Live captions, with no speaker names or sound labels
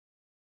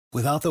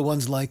Without the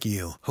ones like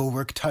you, who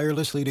work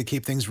tirelessly to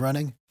keep things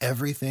running,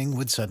 everything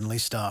would suddenly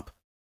stop.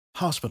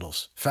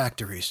 Hospitals,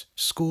 factories,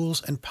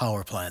 schools, and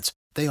power plants,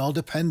 they all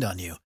depend on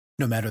you.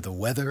 No matter the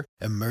weather,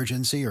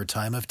 emergency, or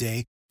time of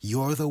day,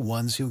 you're the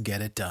ones who get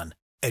it done.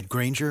 At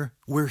Grainger,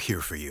 we're here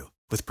for you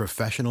with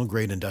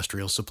professional-grade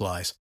industrial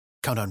supplies.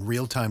 Count on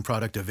real-time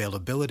product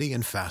availability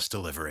and fast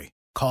delivery.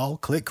 Call,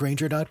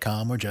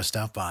 clickgrainger.com, or just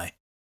stop by.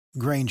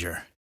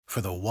 Grainger, for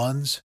the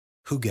ones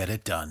who get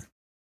it done.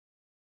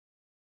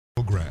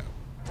 Program.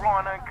 Raw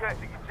and uncut,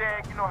 Jiggy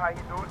Jag, you know how you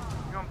do it. You know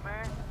what I'm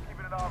saying?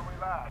 Keeping it all the way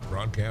live.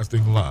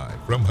 Broadcasting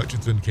live from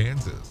Hutchinson,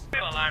 Kansas.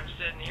 Well, I'm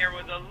sitting here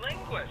with a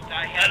linguist.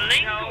 I had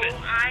no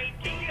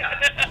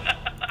idea.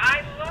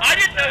 I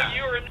didn't know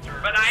you were,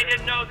 but I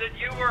didn't know that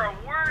you were a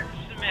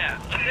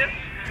wordsmith.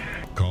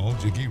 Call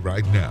Jiggy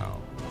right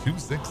now.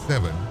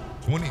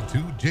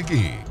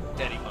 267-22-JIGGY.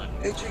 Daddy Money.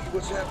 Hey, Jiggy,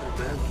 what's happening,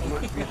 man?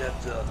 Reminds me of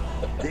that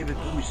David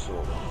Bowie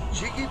song.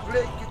 Jiggy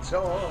play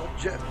guitar.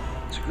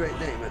 It's a great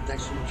name, man.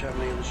 Thanks so much for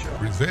having me on the show.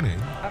 Presenting.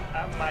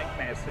 I'm Mike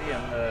Massey,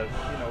 and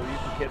you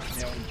can catch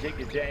me on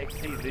Jiggy Jag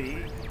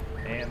TV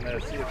and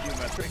see a few of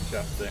my trick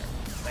shots there.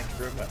 Thank you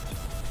very much.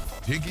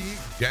 Jiggy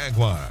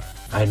Jaguar.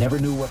 I never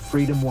knew what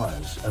freedom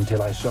was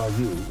until I saw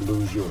you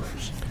lose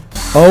yours.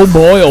 Oh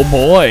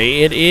boy,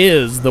 it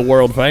is the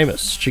world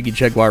famous Jiggy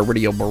Jaguar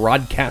radio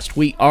broadcast.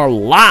 We are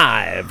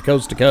live,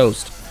 coast to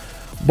coast,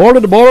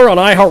 border to border on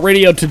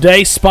iHeartRadio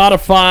today,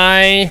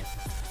 Spotify,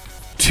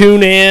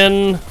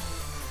 TuneIn,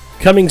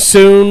 coming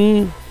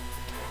soon.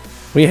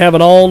 We have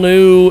an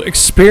all-new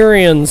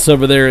experience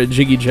over there at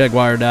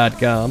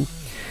JiggyJaguar.com.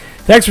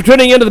 Thanks for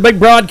tuning in to the big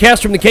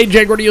broadcast from the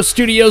KJ Radio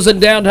Studios in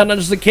downtown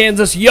Hutchinson,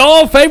 Kansas.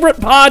 Your favorite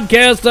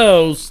podcast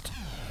host.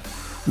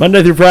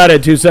 Monday through Friday,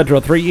 2 Central,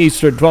 3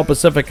 Eastern, 12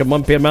 Pacific, and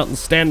 1 p.m. Mountain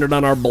Standard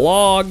on our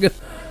blog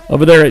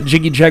over there at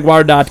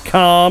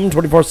JiggyJaguar.com,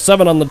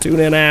 24/7 on the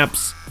TuneIn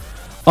apps,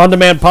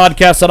 on-demand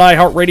podcasts at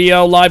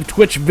iHeartRadio, live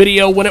Twitch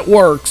video when it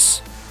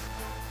works.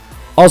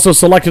 Also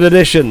selected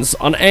editions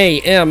on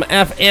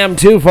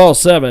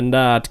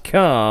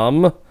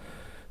AMFM247.com.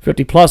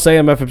 50-plus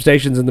AM/FM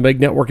stations in the big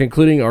network,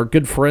 including our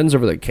good friends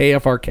over at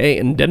KFRK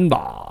in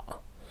Denver.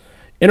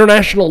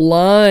 International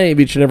live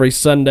each and every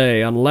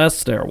Sunday on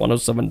Leicester,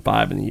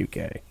 107.5 in the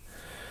UK.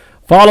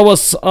 Follow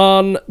us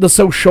on the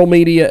social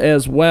media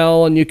as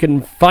well, and you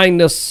can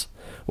find us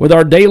with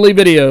our daily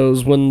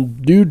videos when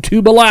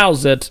YouTube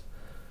allows it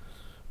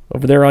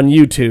over there on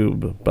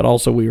YouTube, but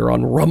also we are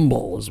on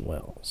Rumble as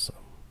well. So,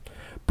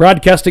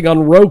 broadcasting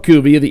on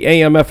Roku via the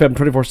AM/FM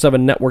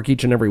 24/7 network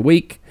each and every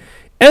week,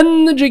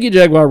 and the Jiggy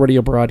Jaguar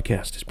radio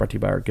broadcast is brought to you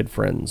by our good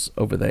friends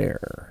over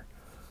there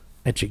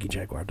at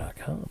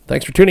JiggyJaguar.com.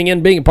 Thanks for tuning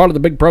in, being a part of the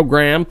big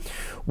program.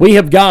 We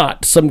have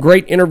got some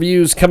great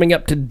interviews coming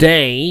up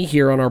today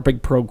here on our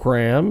big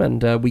program,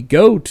 and we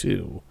go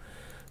to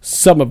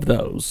some of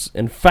those.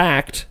 In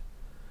fact,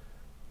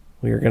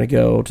 we are going to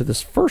go to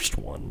this first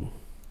one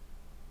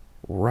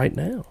right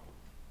now.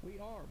 We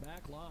are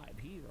back live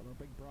here on our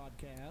big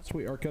broadcast.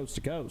 We are coast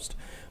to coast.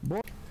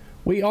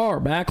 We are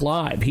back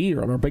live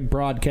here on our big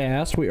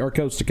broadcast. We are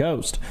coast to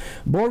coast,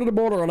 border to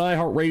border on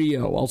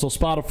iHeartRadio, also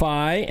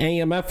Spotify,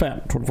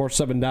 AM/FM,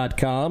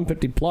 247.com,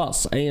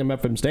 50-plus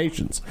AM/FM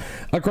stations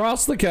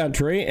across the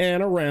country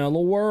and around the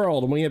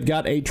world. And we have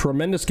got a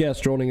tremendous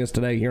guest joining us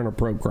today here on our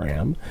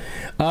program.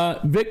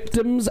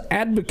 Victims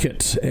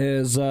Advocate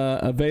is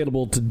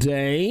available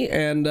today,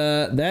 and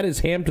that is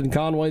Hampton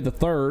Conway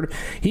III.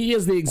 He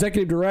is the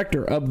executive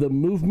director of the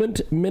Movement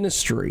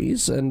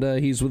Ministries, and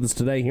he's with us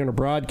today here on our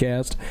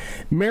broadcast.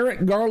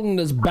 Merrick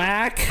Garland is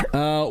back.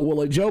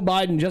 Will a Joe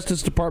Biden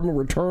Justice Department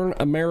return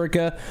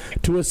America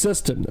to a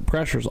system that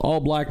pressures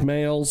all black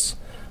males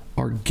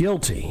are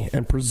guilty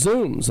and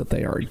presumes that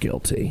they are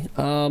guilty?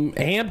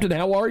 Hampton,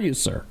 how are you,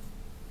 sir?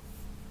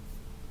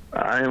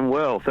 I am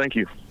well, thank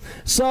you.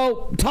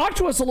 So, talk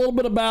to us a little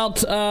bit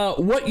about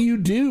what you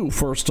do,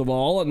 first of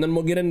all, and then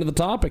we'll get into the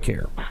topic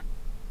here.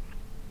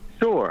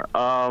 Sure.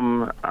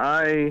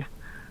 I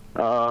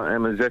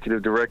am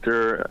executive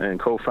director and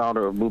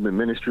co-founder of Movement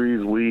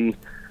Ministries. We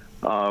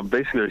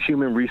basically are a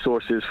human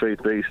resources,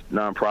 faith-based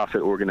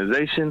nonprofit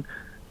organization,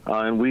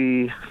 and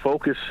we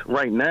focus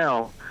right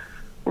now.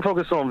 We're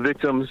focused on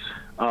victims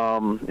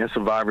and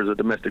survivors of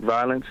domestic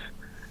violence,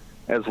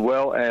 as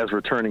well as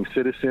returning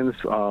citizens.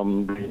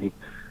 We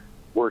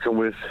working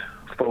with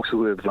folks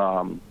who have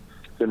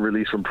been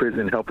released from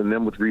prison, helping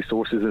them with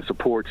resources and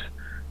supports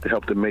to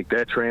help them make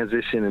that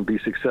transition and be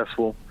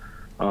successful.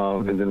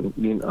 And then,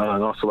 and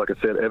also, like I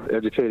said,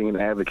 educating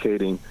and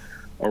advocating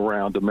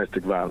around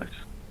domestic violence.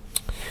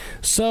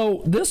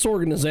 So, this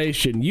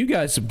organization, you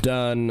guys have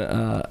done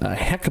a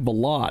heck of a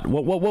lot.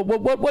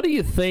 What do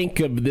you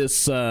think of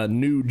this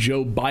new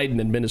Joe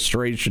Biden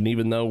administration?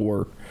 Even though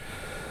we're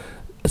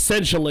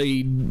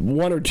essentially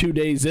 1 or 2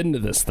 days into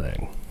this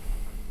thing.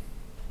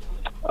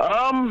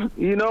 I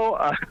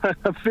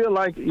feel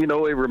like it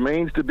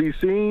remains to be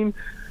seen.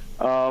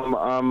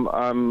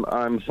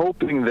 I'm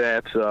hoping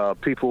that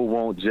people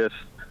won't just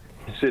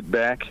sit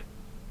back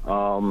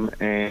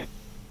and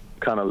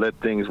kind of let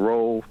things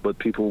roll, but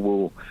people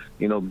will,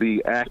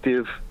 be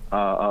active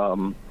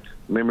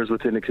members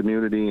within the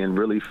community and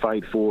really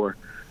fight for,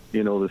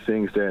 the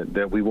things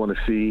that we want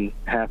to see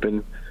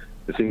happen,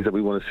 the things that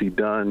we want to see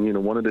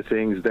done. One of the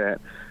things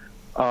that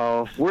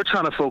we're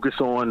trying to focus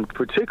on,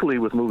 particularly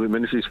with Movement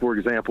Ministries, for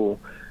example,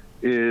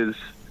 is,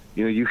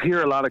 you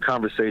hear a lot of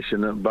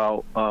conversation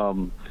about,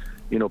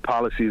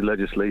 policy,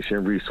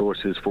 legislation,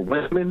 resources for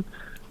women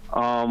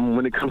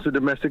when it comes to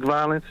domestic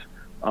violence.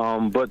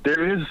 But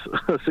there is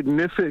a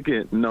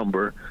significant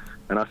number,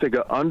 and I think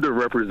an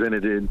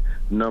underrepresented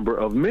number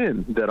of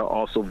men that are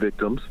also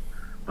victims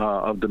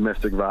of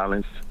domestic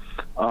violence.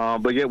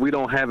 But yet men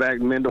don't have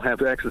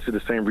access to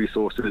the same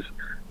resources,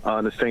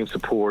 the same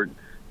support,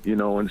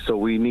 and so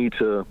we need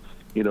to,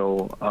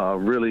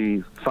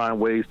 really find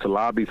ways to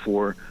lobby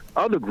for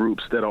other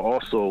groups that are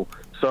also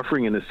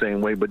suffering in the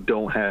same way but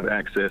don't have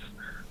access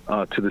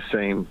to the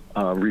same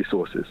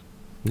resources.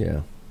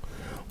 Yeah.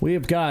 We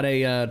have got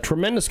a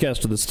tremendous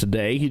guest with us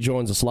today. He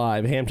joins us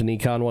live. Hampton E.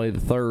 Conway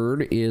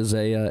III is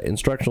a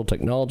instructional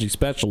technology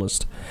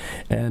specialist,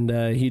 and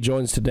he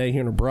joins today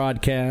here in a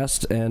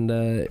broadcast. And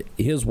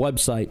his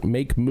website,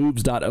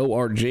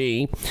 makemoves.org,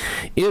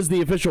 is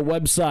the official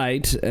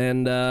website.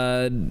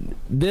 And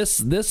this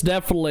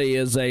definitely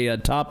is a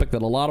topic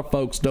that a lot of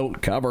folks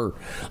don't cover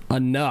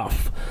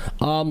enough.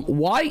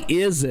 Why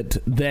is it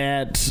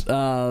that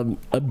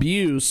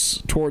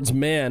abuse towards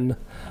men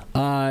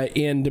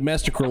in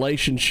domestic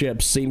relationships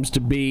seems to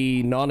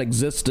be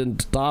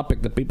non-existent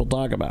topic that people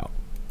talk about?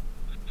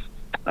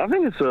 I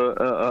think it's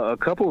a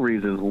couple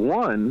reasons.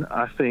 One,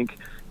 I think,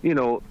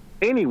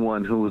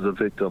 anyone who is a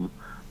victim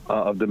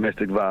of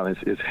domestic violence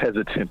is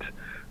hesitant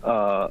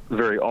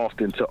very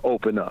often to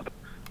open up.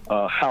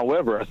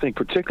 However, I think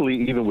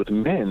particularly even with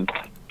men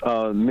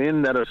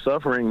that are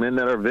suffering, men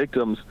that are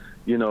victims,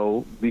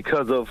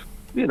 because of,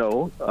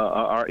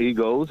 our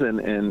egos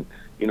and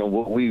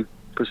what we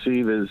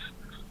perceive as,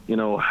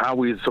 how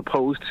we're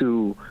supposed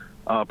to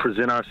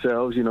present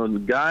ourselves.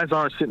 Guys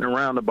aren't sitting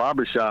around the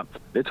barbershop.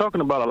 They're talking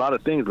about a lot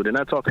of things, but they're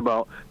not talking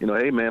about,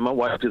 hey, man, my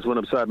wife just went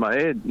upside my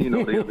head,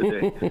 the other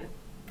day.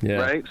 Yeah.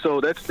 Right? So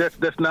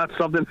that's not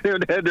something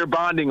they're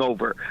bonding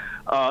over,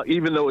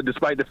 even though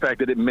despite the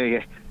fact that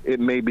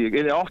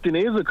it often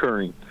is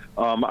occurring.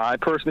 I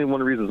personally,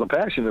 one of the reasons I'm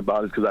passionate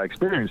about it is because I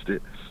experienced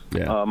it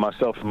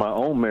myself in my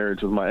own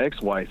marriage with my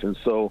ex-wife. And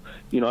so,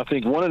 I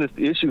think one of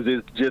the issues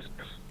is just,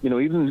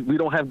 even we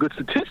don't have good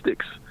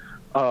statistics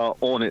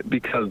on it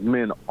because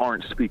men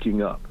aren't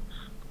speaking up.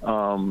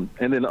 And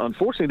then,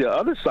 unfortunately, the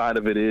other side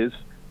of it is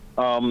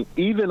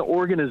even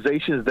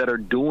organizations that are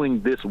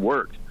doing this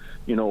work,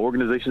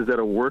 organizations that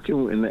are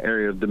working in the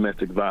area of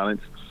domestic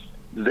violence,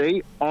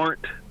 they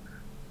aren't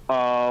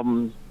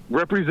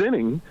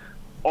representing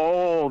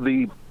all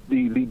the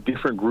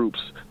different groups.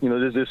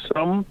 There's just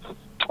some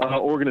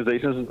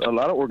organizations, a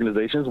lot of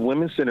organizations,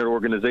 women-centered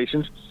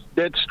organizations,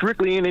 that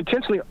strictly and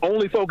intentionally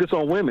only focus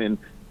on women,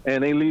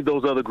 and they leave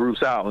those other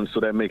groups out, and so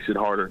that makes it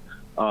harder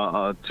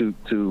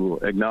to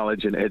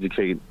acknowledge and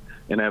educate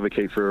and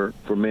advocate for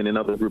men in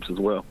other groups as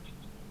well.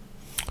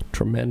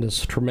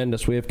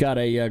 Tremendous. We have got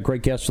a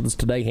great guest with us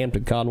today.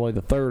 Hampton Conway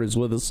III is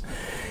with us.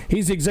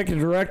 He's the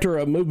executive director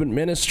of Movement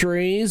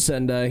Ministries,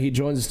 and he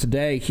joins us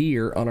today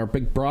here on our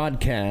big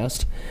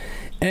broadcast.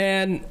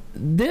 And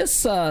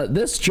this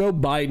Joe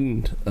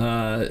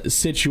Biden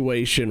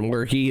situation,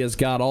 where he has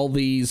got all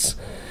these,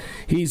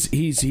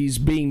 he's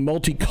being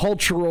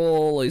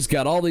multicultural. He's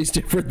got all these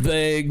different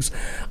things.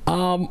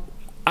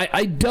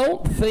 I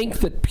don't think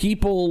that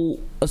people,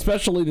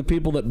 especially the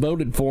people that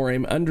voted for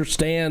him,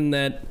 understand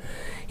that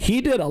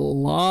he did a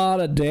lot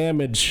of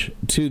damage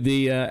to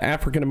the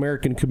African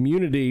American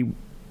community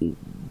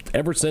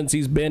ever since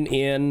he's been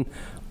in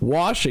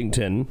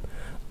Washington.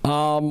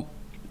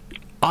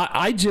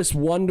 I just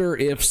wonder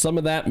if some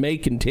of that may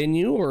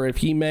continue, or if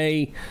he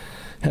may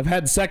have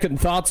had second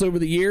thoughts over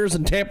the years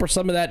and tamper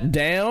some of that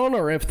down,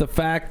 or if the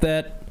fact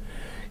that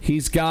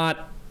he's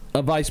got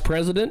a vice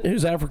president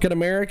who's African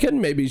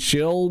American, maybe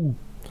she'll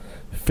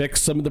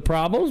fix some of the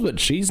problems, but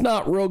she's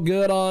not real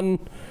good on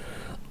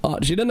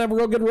she doesn't have a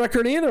real good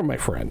record either, my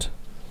friend.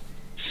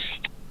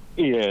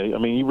 Yeah,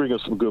 you bring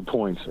up some good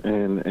points,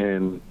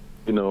 and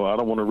I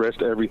don't want to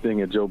rest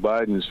everything at Joe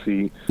Biden's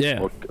feet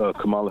or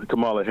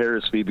Kamala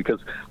Harris' feet, because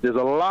there's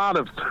a lot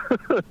of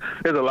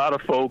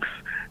folks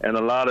and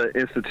a lot of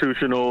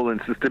institutional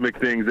and systemic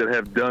things that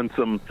have done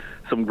some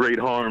great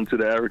harm to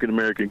the African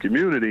American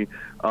community.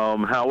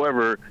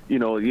 However,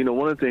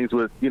 one of the things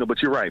with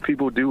but you're right,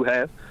 people do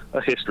have a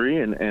history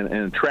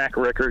and track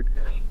record.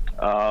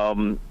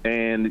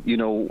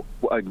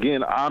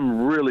 Again,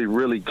 I'm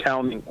really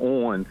counting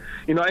on,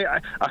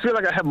 I feel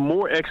like I have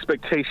more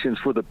expectations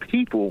for the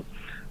people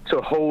to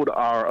hold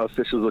our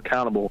officials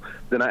accountable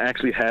than I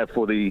actually have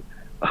for the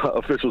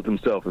officials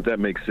themselves, if that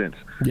makes sense.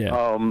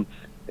 Yeah.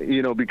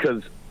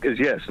 Because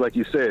yes, like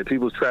you said,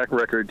 people's track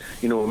record,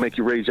 will make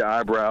you raise your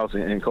eyebrows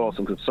and cause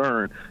some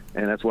concern.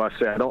 And that's why I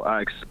say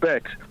I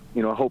expect, I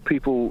hope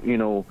people,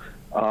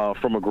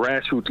 from a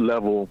grassroots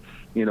level,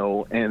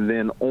 and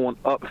then on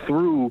up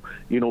through,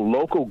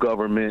 local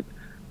government,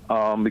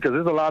 because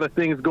there's a lot of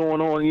things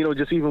going on,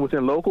 just even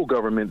within local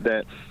government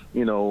that,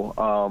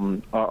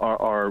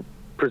 are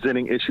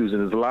presenting issues.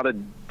 And there's a lot of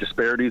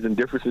disparities and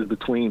differences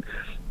between,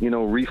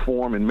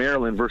 reform in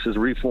Maryland versus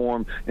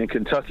reform in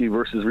Kentucky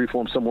versus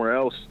reform somewhere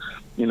else.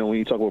 When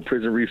you talk about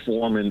prison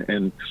reform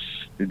and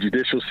the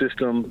judicial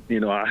system,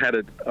 I had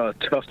a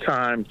tough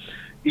time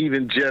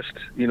even just,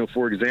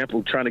 for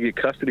example, trying to get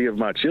custody of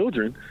my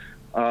children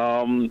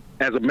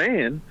as a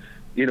man,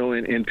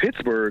 in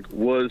Pittsburgh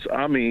was,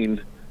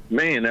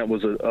 that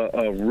was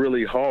a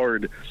really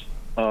hard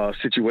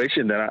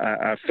situation that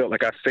I felt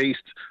like I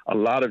faced a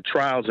lot of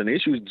trials and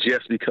issues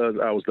just because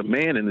I was the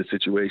man in the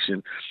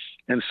situation.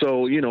 And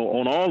so,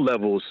 on all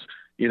levels,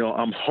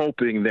 I'm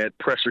hoping that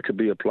pressure could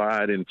be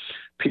applied and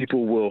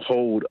people will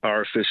hold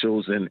our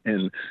officials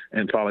and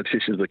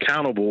politicians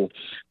accountable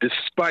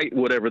despite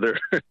whatever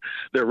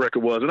their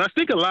record was. And I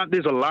think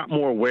there's a lot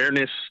more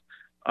awareness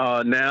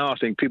now. I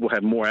think people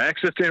have more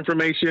access to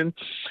information,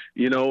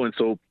 and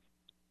so,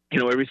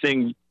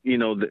 everything,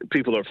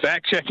 people are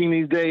fact checking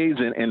these days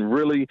and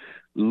really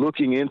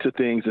looking into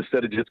things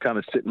instead of just kind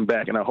of sitting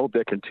back. And I hope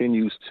that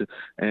continues to,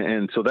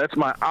 and so that's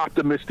my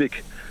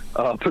optimistic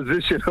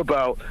position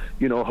about,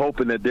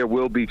 hoping that there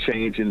will be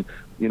change and,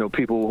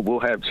 people will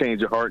have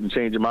change of heart and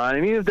change of mind.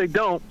 And even if they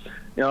don't,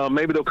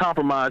 maybe they'll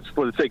compromise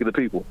for the sake of the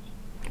people.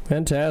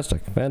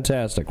 Fantastic.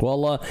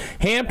 Well,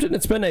 Hampton,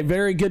 it's been a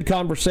very good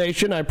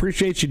conversation. I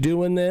appreciate you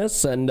doing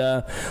this, and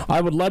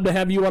I would love to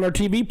have you on our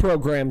TV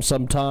program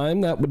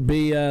sometime. That would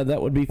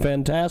be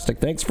fantastic.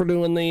 Thanks for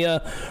doing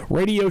the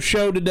radio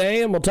show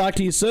today, and we'll talk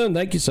to you soon.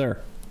 Thank you, sir.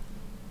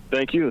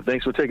 Thank you.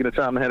 Thanks for taking the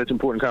time to have this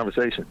important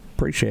conversation.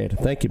 Appreciate it.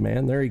 Thank you,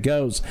 man. There he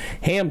goes.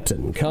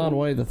 Hampton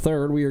Conway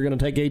III. We are going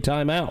to take a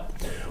time out.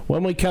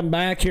 When we come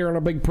back here on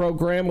our big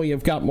program, we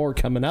have got more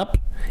coming up.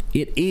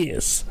 It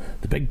is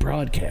the big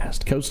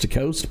broadcast, coast to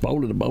coast,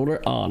 boulder to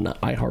boulder on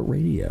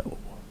iHeartRadio.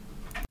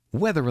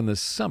 Weather in the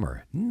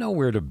summer,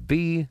 nowhere to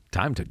be,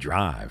 time to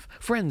drive.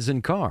 Friends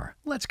in car,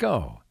 let's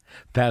go.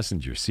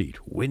 Passenger seat,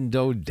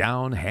 window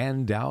down,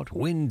 hand out,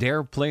 wind,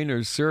 airplane,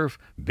 or surf,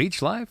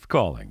 beach life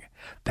calling.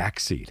 Back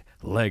seat,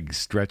 legs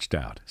stretched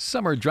out,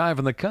 summer drive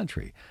in the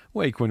country,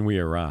 wake when we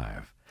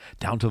arrive.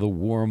 Down to the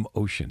warm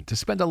ocean to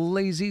spend a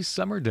lazy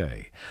summer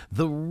day.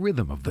 The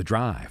rhythm of the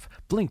drive,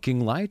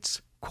 blinking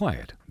lights,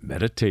 quiet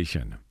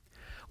meditation.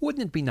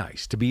 Wouldn't it be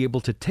nice to be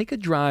able to take a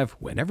drive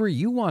whenever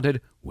you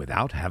wanted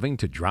without having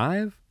to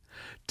drive?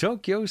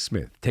 Tokyo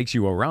Smith takes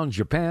you around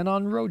Japan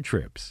on road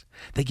trips.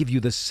 They give you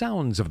the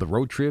sounds of the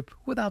road trip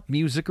without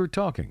music or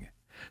talking.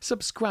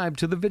 Subscribe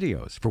to the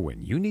videos for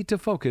when you need to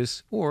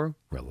focus or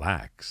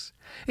relax.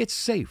 It's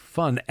safe,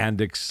 fun,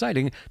 and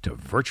exciting to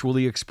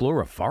virtually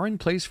explore a foreign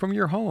place from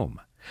your home.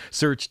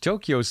 Search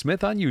Tokyo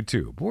Smith on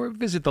YouTube or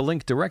visit the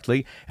link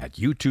directly at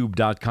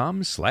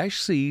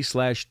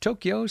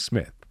youtube.com/c/Tokyo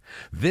Smith.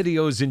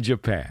 Videos in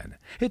Japan.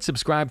 Hit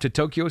subscribe to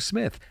Tokyo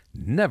Smith.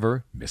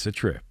 Never miss a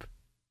trip.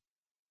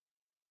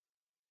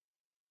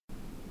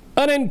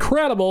 An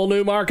incredible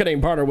new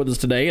marketing partner with us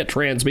today at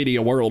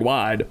Transmedia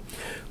Worldwide.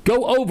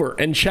 Go over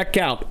and check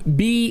out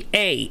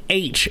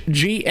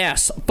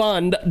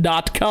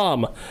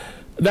BAHGSfund.com.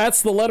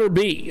 That's the letter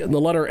B,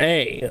 the letter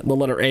A, the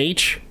letter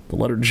H, the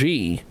letter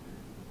G,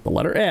 the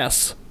letter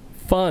S,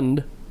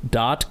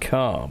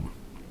 fund.com.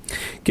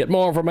 Get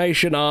more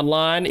information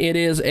online. It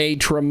is a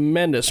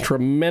tremendous,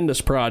 tremendous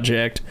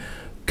project.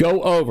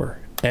 Go over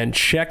and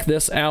check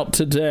this out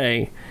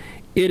today.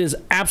 It is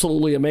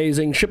absolutely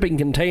amazing. Shipping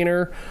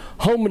container,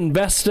 home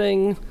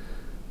investing.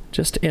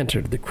 Just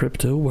entered the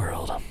crypto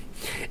world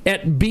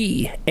at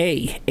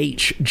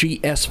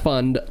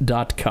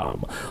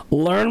BAHGSfund.com.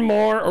 Learn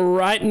more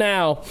right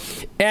now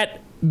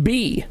at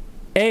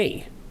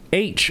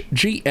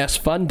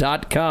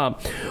BAHGSfund.com.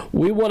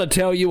 We want to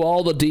tell you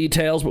all the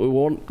details, but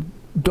we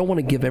don't want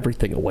to give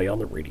everything away on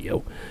the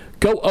radio.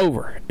 Go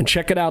over and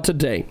check it out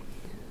today.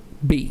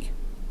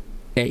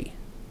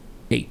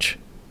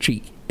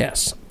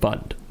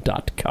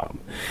 BAHGSfund.com.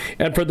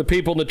 And for the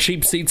people in the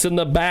cheap seats in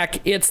the back,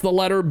 it's the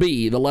letter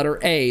B, the letter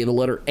A, the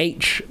letter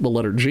H, the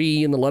letter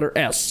G, and the letter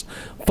S.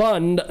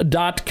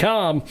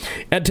 Fund.com.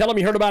 And tell them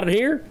you heard about it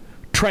here.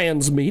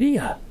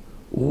 Transmedia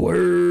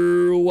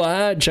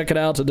Worldwide. Check it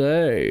out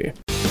today.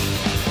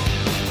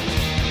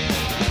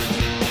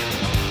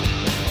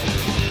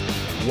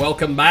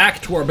 Welcome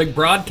back to our big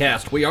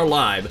broadcast. We are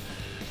live,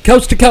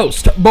 coast to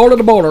coast, border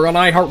to border on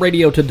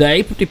iHeartRadio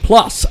today.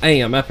 50+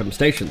 AM FM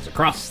stations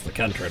across the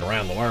country and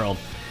around the world.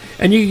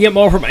 And you can get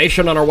more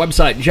information on our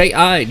website,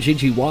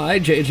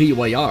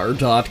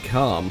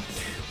 JIGGYJGUAR.com.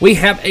 We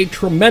have a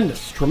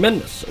tremendous,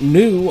 tremendous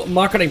new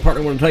marketing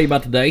partner I want to tell you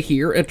about today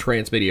here at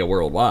Transmedia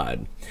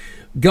Worldwide.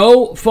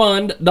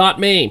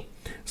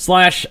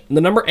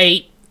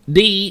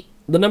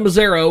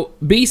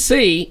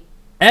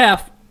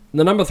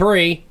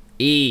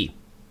 GoFund.me/8D8BCF3E.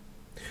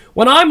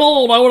 When I'm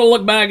old, I want to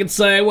look back and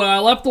say, well, I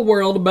left the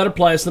world a better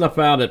place than I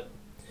found it.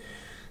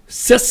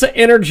 CISA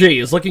Energy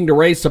is looking to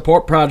raise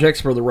support projects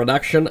for the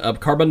reduction of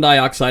carbon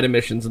dioxide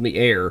emissions in the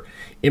air,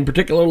 in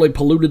particularly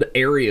polluted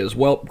areas.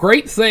 Well,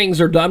 great things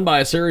are done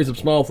by a series of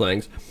small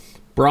things,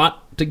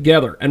 brought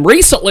together. And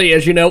recently,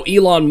 as you know,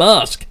 Elon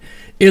Musk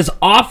is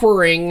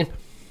offering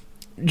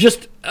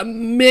just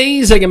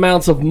amazing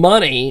amounts of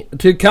money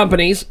to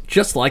companies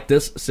just like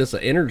this Soopa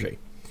Energy.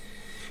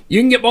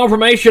 You can get more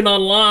information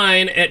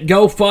online at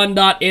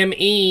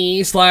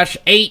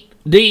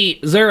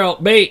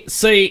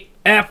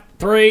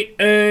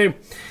gofund.me/8D0BCF3A.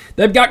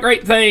 They've got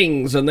great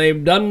things, and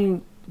they've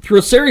done through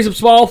a series of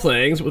small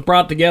things that was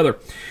brought together.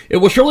 It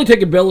will surely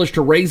take a village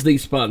to raise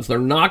these funds. They're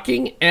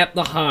knocking at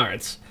the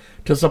hearts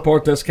to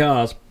support this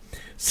cause.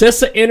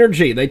 Soopa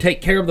Energy, they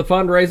take care of the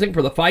fundraising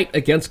for the fight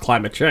against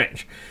climate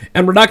change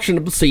and reduction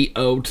of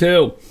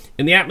CO2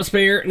 in the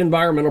atmosphere and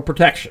environmental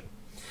protection.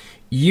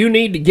 You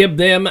need to give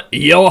them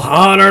your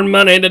hard-earned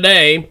money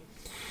today.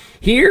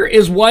 Here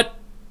is what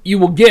you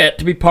will get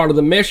to be part of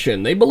the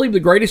mission. They believe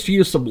the greatest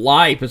use of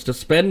life is to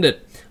spend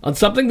it on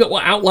something that will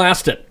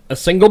outlast it. A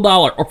single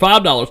 $1 or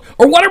 $5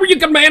 or whatever you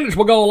can manage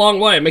will go a long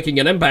way, making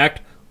an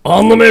impact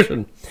on the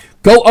mission.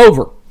 Go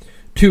over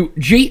to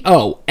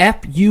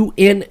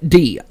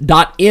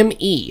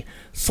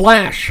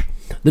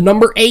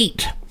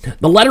gofund.me/8,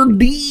 the letter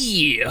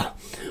D,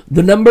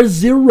 the number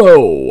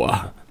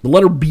 0, the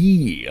letter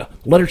B,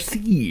 the letter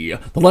C,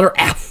 the letter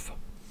F,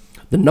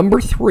 the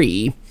number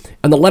 3,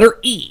 and the letter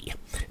E,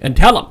 and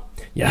tell them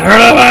you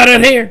heard about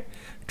it here.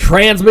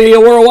 Transmedia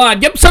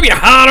Worldwide. Give them some of your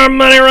hard-earned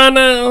money right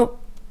now.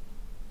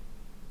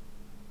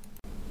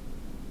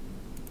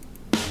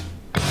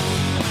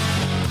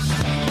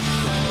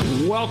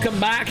 Welcome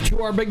back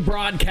to our big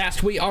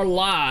broadcast. We are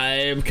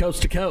live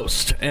coast to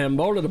coast and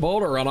border to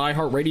border on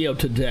iHeartRadio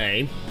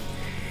today.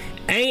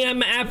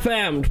 AM,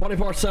 FM,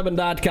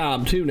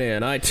 247.com,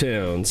 TuneIn,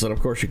 iTunes, and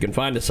of course you can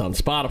find us on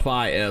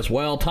Spotify as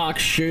well.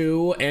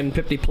 TalkShoe and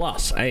 50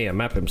 plus AM,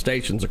 FM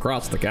stations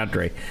across the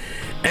country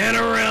and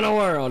around the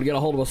world. Get a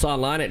hold of us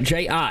online at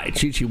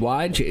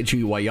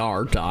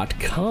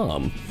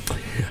JIGGYR.com.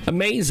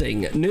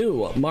 Amazing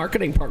new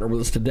marketing partner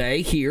with us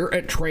today here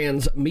at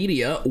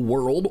Transmedia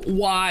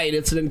Worldwide.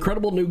 It's an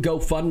incredible new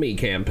GoFundMe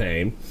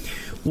campaign.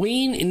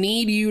 We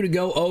need you to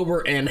go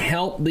over and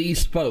help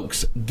these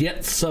folks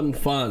get some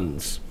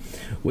funds.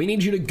 We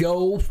need you to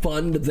go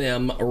fund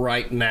them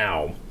right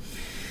now.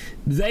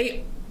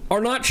 They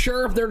are not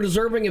sure if they're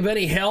deserving of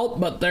any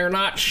help, but they're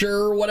not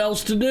sure what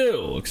else to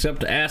do except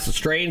to ask the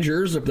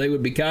strangers if they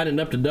would be kind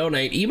enough to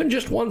donate even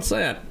just 1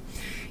 cent.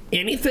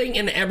 Anything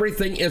and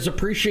everything is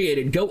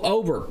appreciated. Go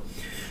over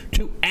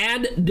to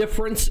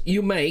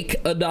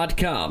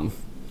AddDifferenceYouMake.com.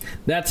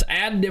 That's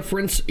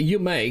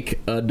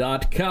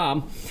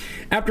AddDifferenceYouMake.com.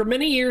 After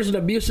many years in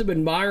an abusive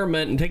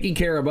environment and taking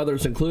care of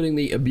others, including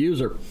the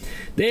abuser,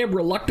 they have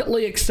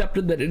reluctantly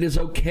accepted that it is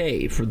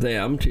okay for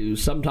them to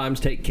sometimes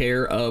take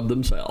care of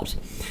themselves.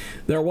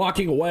 They're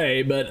walking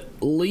away, but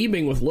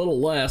leaving with little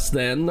less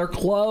than their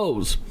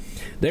clothes.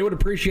 They would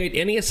appreciate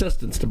any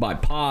assistance to buy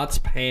pots,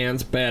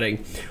 pans,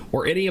 bedding,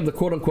 or any of the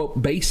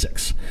quote-unquote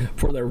basics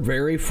for their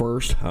very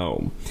first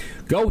home.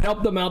 Go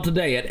help them out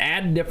today at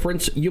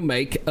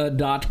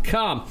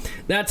AddDifferenceYouMake.com.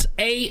 That's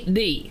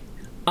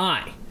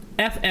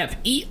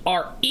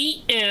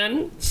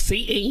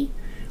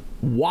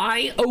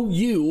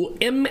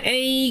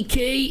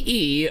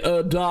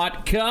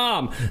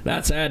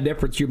That's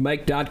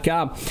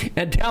AddDifferenceYouMake.com.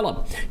 And tell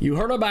them you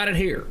heard about it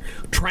here.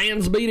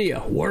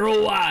 Transmedia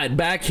Worldwide,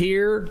 back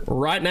here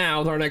right now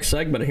with our next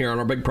segment here on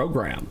our big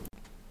program.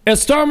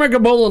 As Star Maker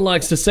Bolin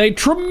likes to say,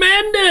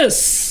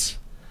 tremendous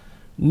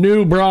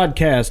new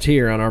broadcast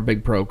here on our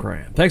big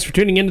program. Thanks for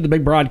tuning into the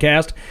big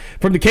broadcast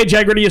from the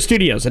KJAG Radio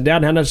Studios in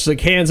downtown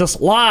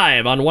Kansas,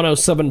 live on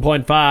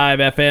 107.5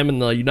 FM in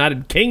the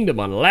United Kingdom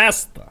on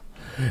Leicester.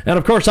 And,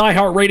 of course,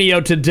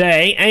 iHeartRadio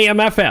today,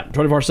 AM/FM,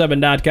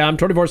 247.com,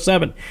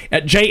 24/7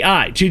 at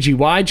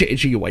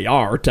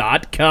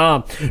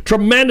JIGGYJGUAR.com.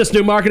 Tremendous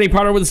new marketing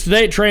partner with us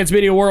today at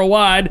Transmedia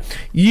Worldwide.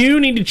 You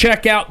need to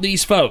check out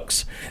these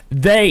folks.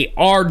 They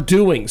are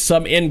doing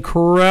some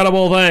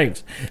incredible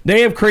things. They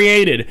have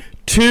created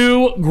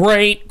 2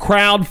 great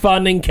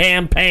crowdfunding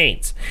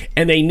campaigns,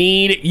 and they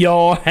need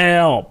your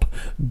help.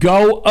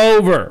 Go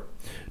over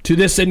to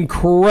this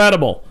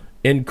incredible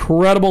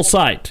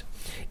site.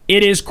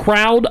 It is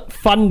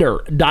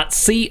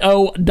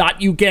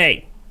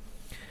crowdfunder.co.uk.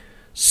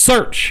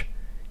 Search,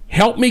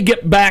 help me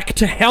get back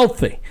to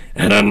healthy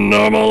and a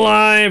normal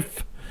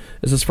life.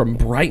 This is from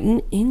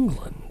Brighton,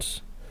 England.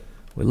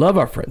 We love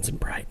our friends in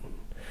Brighton.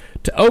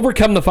 To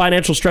overcome the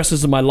financial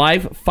stresses of my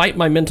life, fight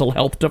my mental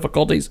health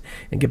difficulties,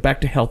 and get back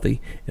to healthy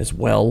as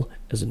well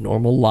as a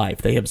normal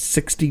life. They have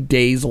 60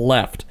 days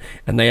left,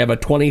 and they have a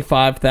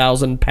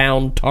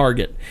 £25,000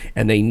 target,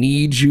 and they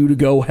need you to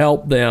go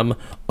help them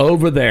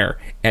over there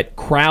at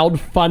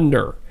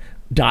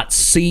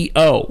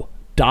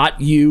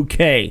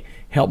crowdfunder.co.uk.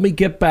 Help me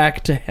get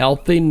back to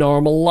healthy,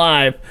 normal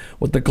life.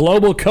 With the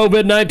global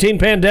COVID-19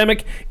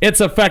 pandemic,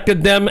 it's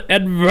affected them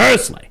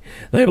adversely.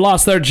 They've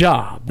lost their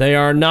job. They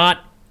are not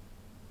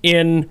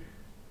in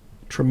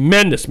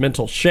tremendous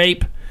mental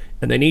shape,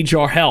 and they need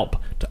your help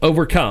to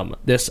overcome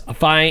this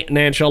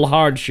financial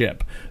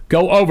hardship.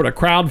 Go over to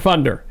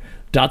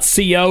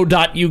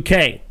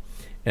crowdfunder.co.uk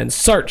and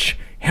search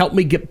Help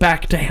Me Get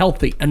Back to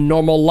Healthy and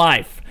Normal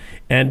Life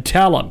and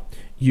tell them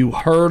you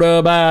heard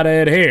about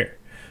it here.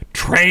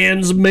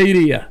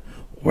 Transmedia,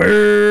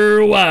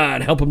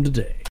 worldwide. Help them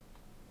today.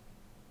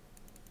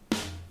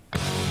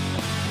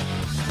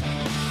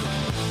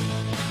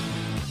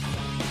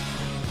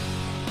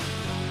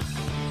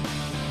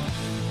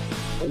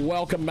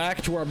 Welcome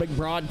back to our big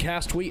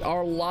broadcast. We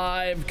are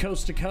live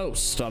coast to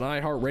coast on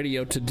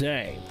iHeartRadio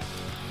today.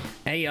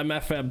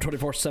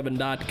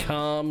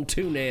 AMFM247.com.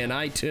 Tune in,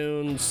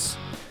 iTunes.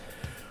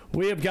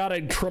 We have got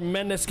a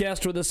tremendous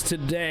guest with us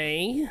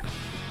today.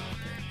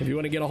 If you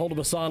want to get a hold of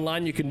us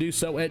online, you can do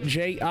so at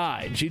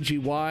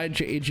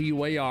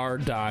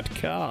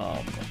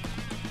JIGGYJAGUAR.com.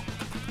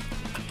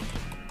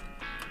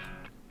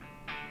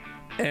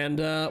 And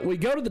we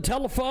go to the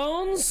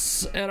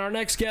telephones, and our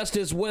next guest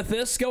is with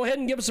us. Go ahead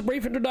and give us a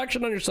brief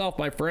introduction on yourself,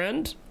 my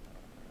friend.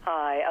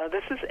 Hi,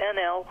 this is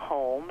N.L.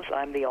 Holmes.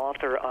 I'm the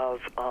author of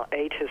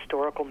 8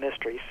 historical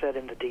mysteries set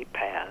in the deep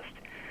past.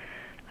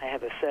 I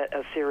have a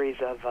series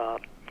of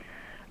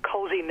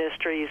cozy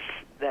mysteries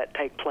that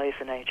take place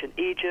in ancient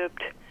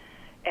Egypt,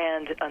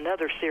 and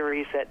another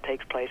series that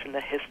takes place in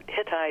the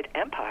Hittite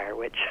Empire,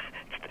 which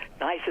is the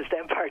nicest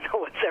empire no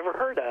one's ever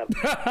heard of.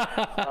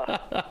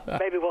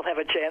 Maybe we'll have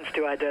a chance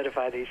to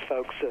identify these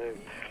folks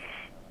soon.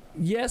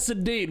 Yes,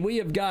 indeed. We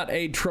have got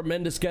a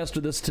tremendous guest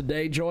with us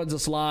today. Joins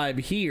us live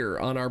here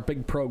on our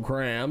big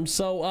program.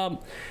 So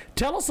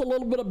tell us a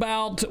little bit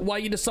about why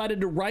you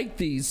decided to write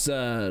these,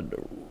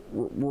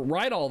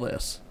 write all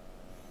this.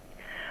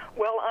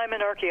 Well, I'm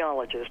an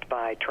archaeologist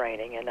by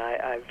training, and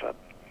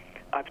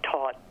I've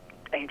taught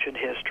ancient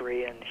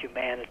history and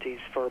humanities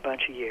for a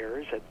bunch of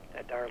years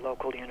at our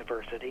local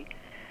university.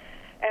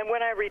 And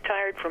when I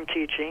retired from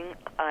teaching,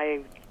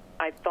 I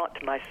thought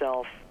to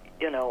myself,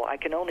 you know, I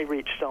can only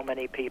reach so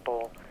many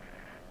people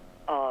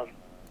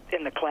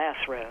in the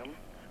classroom,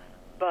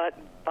 but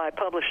by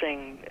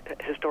publishing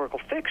historical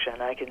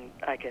fiction, I can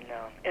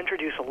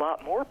introduce a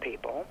lot more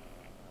people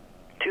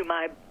to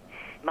my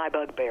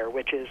bugbear,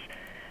 which is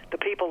the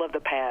people of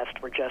the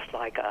past were just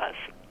like us.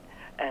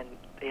 And,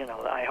 you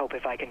know, I hope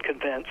if I can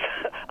convince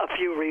a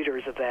few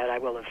readers of that, I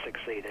will have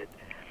succeeded.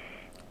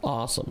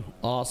 Awesome.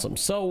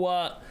 So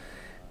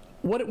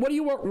what do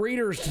you want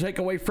readers to take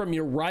away from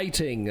your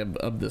writing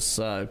of this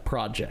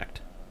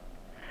project?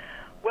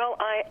 Well,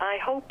 I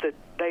hope that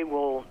they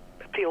will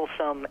feel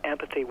some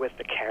empathy with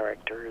the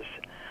characters.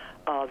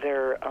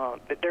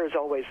 There's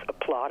always a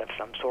plot of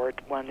some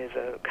sort. One is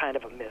a kind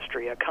of a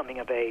mystery, a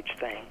coming-of-age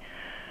thing.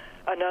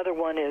 Another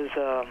one is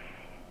a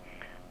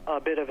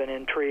bit of an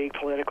intrigue,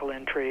 political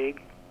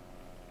intrigue.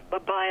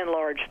 But by and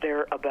large,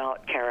 they're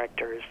about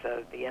characters,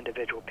 the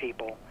individual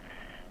people.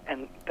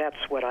 And that's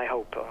what I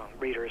hope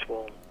readers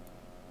will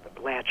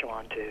latch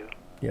on to.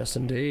 Yes,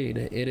 indeed.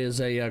 It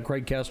is a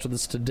great guest with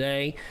us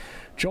today.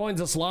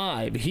 Joins us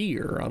live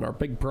here on our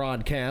big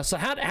broadcast. So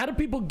how do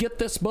people get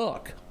this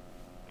book?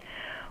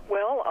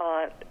 Well,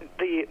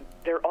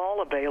 they're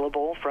all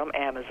available from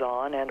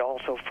Amazon and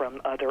also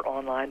from other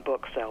online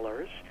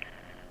booksellers.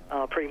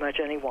 Pretty much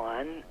any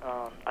one.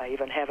 I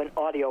even have an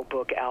audio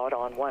book out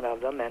on one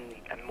of them and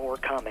more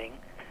coming.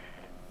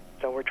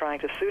 So we're trying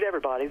to suit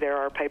everybody. There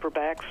are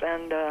paperbacks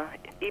and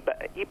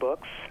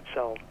e-books,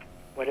 so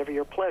whatever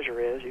your pleasure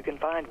is, you can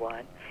find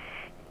one.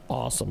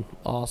 Awesome.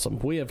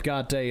 We have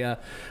got a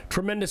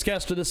tremendous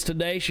guest with us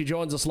today. She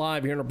joins us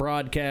live here in a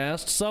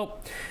broadcast. So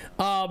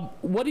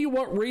what do you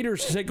want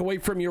readers to take away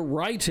from your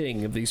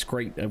writing of these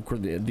great,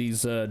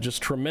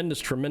 just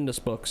tremendous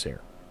books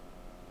here?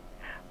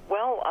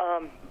 Well,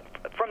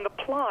 from the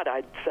plot,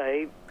 I'd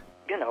say,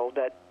 you know,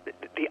 that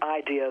the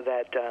idea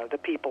that the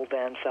people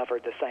then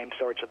suffered the same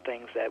sorts of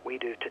things that we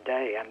do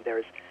today. And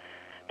there's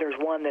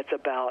one that's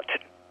about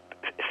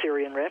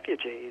Syrian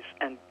refugees,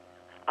 and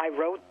I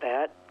wrote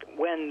that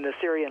when the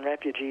Syrian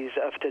refugees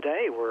of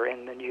today were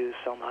in the news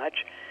so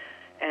much.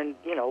 And,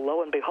 you know,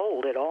 lo and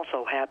behold, it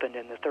also happened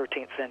in the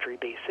 13th century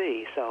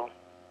B.C., so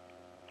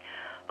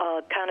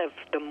kind of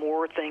the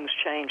more things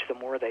change, the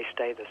more they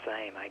stay the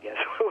same, I guess,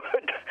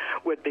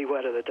 would be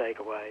one of the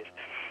takeaways.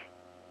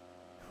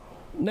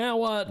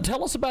 Now,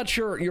 tell us about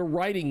your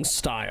writing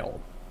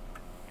style.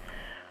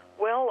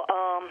 Well,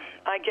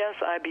 I guess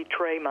I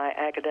betray my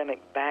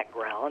academic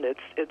background.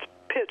 It's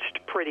pitched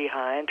pretty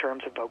high in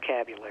terms of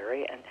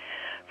vocabulary, and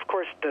of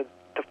course the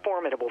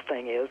formidable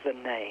thing is the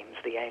names,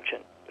 the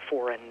ancient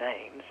foreign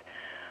names.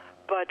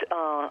 But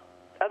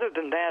other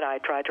than that, I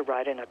try to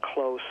write in a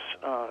close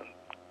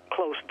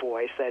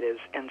voice that is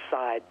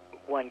inside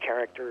one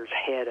character's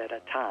head at a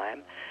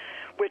time,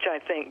 which I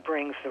think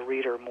brings the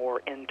reader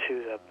more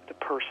into the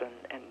person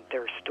and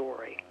their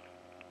story.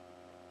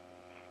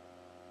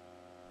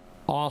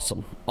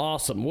 Awesome.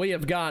 We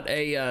have got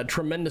a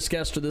tremendous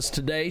guest with us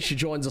today. She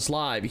joins us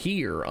live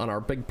here on our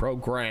big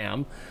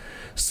program.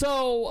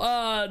 So,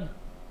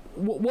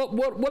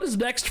 what is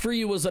next for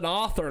you as an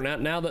author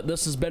now that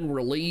this has been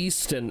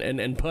released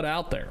and put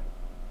out there?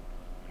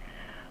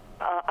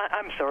 I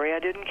I'm sorry, I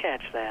didn't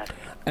catch that.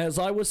 As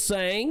I was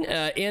saying,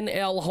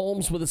 N.L.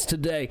 Holmes with us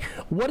today.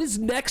 What is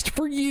next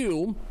for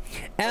you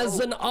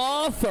as an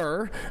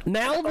author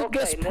now that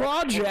this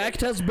project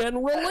has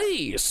been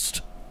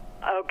released?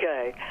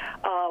 Okay.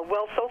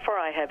 Well, so far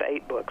I have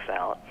 8 books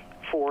out,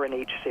 4 in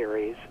each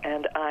series,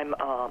 and I'm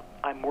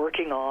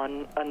working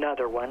on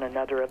another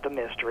of the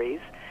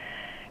mysteries,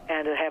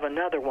 and I have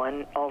another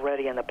one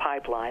already in the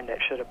pipeline that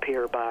should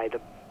appear by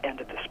the end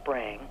of the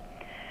spring,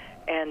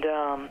 and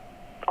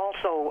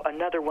also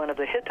another one of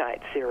the Hittite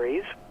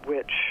series,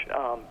 which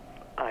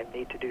I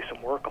need to do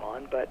some work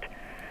on, but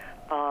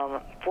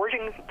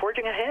forging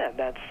ahead.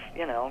 That's,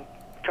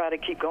 try to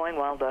keep going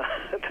while the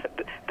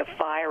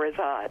fire is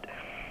hot.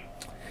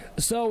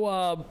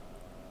 So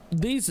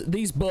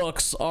these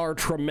books are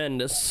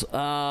tremendous.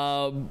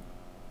 What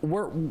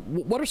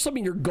are some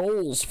of your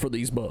goals for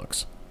these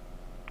books?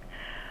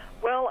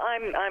 Well,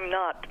 I'm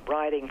not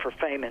writing for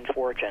fame and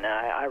fortune.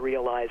 I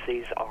realize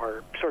these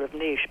are sort of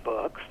niche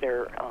books.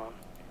 They're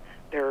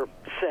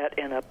set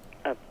in a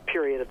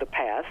period of the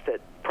past that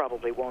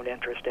probably won't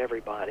interest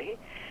everybody,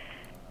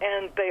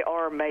 and they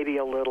are maybe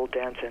a little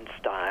dense in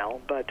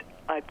style. But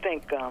I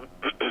think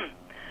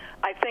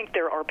I think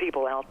there are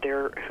people out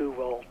there who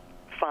will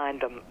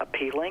find them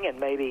appealing and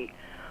maybe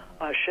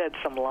shed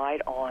some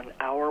light on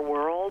our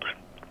world,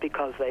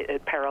 because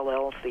it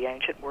parallels the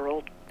ancient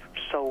world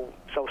so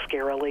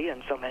scarily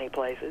in so many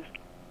places.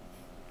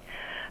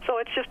 So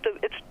it's just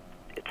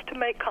it's to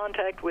make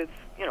contact with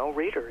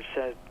readers,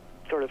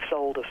 sort of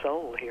soul to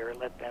soul here.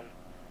 Let them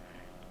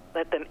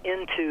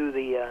into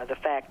the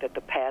fact that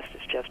the past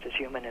is just as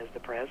human as the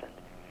present.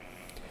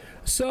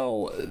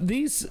 So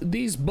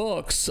these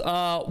books,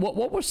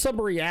 what was some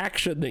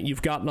reaction that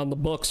you've gotten on the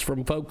books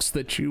from folks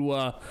that you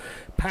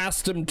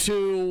passed them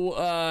to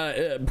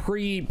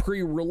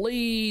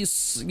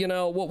pre-release?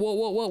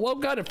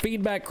 What kind of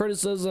feedback,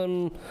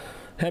 criticism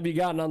have you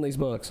gotten on these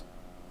books?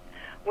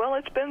 Well,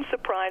 it's been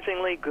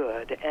surprisingly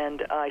good,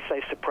 and I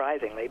say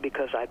surprisingly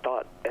because I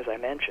thought, as I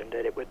mentioned,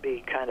 that it would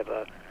be kind of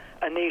a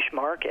niche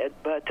market,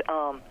 but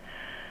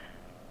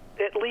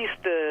at least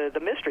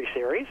the mystery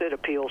series, it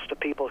appeals to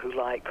people who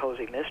like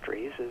cozy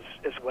mysteries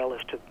as well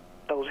as to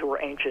those who are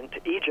ancient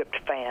Egypt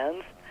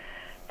fans.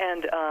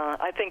 And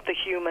I think the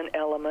human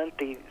element,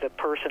 the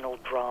personal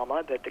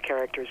drama that the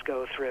characters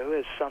go through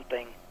is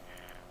something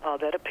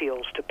that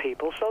appeals to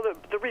people. So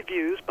the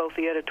reviews, both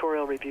the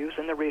editorial reviews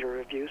and the reader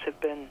reviews, have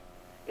been,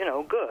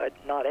 good.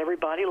 Not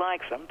everybody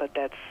likes them, but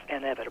that's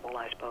inevitable,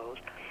 I suppose.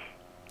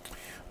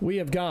 We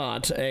have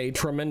got a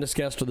tremendous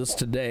guest with us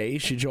today.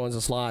 She joins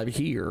us live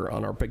here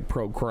on our big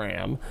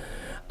program.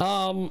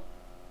 So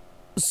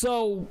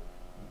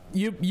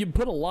you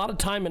put a lot of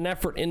time and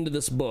effort into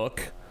this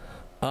book.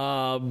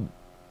 Do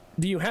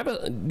you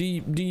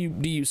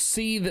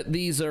see that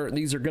these are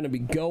going to be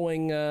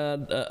going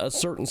a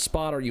certain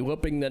spot? Are you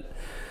hoping that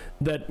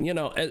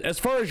as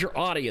far as your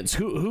audience,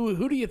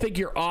 who do you think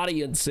your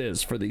audience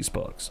is for these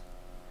books?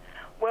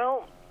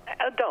 Well,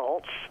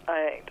 adults.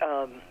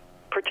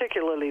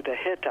 Particularly the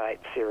Hittite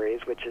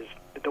series, which is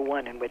the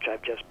one in which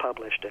I've just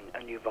published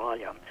a new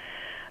volume.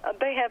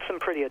 They have some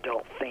pretty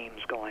adult themes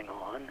going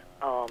on.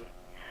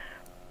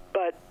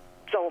 But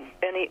so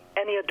any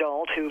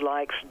adult who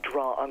likes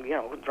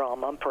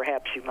drama,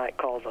 perhaps you might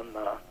call them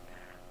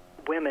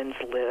women's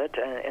lit,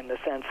 in the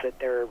sense that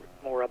they're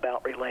more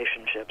about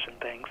relationships and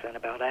things than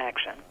about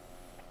action.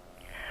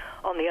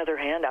 On the other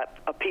hand,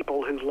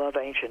 people who love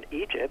ancient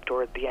Egypt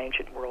or the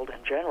ancient world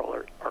in general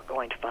are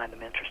going to find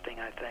them interesting,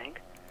 I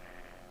think.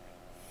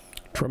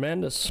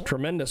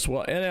 Tremendous.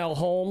 Well, N.L.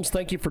 Holmes,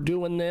 thank you for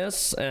doing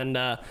this, and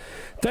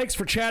thanks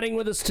for chatting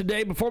with us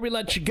today. Before we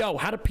let you go,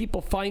 how do people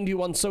find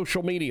you on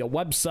social media,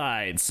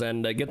 websites,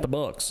 and get the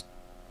books?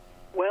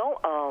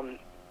 Well,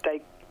 they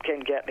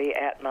can get me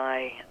at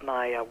my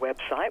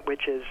website,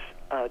 which is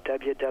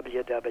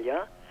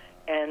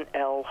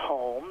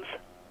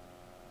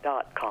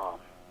www.nlholmes.com.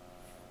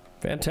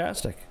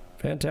 Fantastic.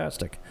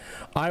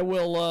 I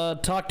will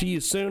talk to you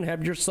soon.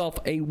 Have yourself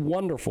a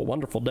wonderful,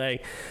 wonderful day.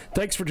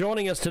 Thanks for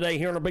joining us today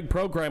here on our big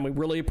program. We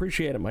really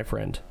appreciate it, my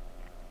friend.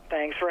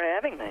 Thanks for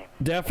having me.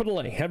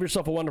 Definitely. Have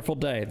yourself a wonderful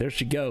day. There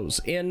she goes,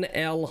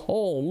 N.L.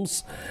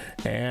 Holmes.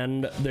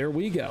 And there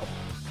we go.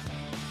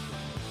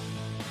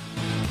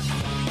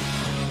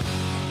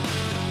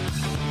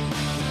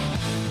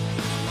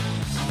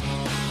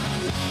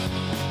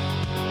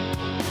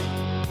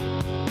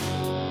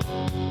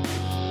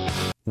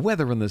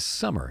 Weather in the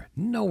summer,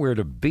 nowhere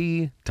to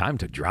be, time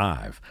to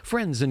drive.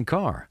 Friends in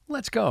car,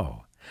 let's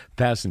go.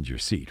 Passenger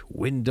seat,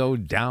 window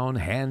down,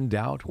 hand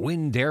out,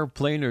 wind,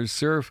 airplane, or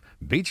surf,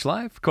 beach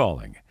life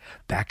calling.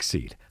 Back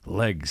seat,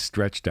 legs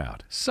stretched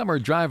out, summer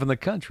drive in the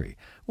country,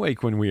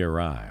 wake when we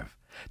arrive.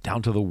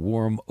 Down to the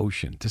warm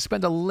ocean to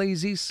spend a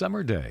lazy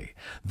summer day.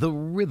 The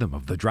rhythm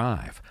of the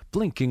drive,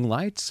 blinking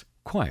lights,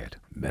 quiet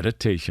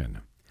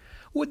meditation.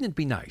 Wouldn't it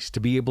be nice to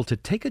be able to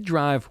take a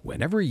drive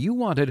whenever you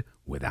wanted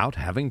without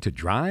having to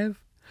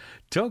drive?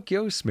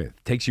 Tokyo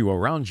Smith takes you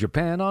around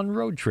Japan on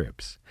road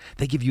trips.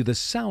 They give you the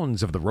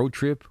sounds of the road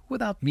trip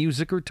without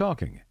music or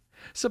talking.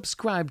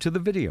 Subscribe to the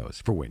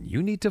videos for when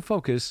you need to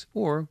focus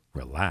or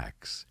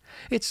relax.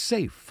 It's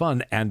safe,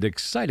 fun, and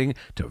exciting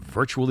to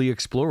virtually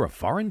explore a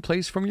foreign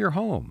place from your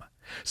home.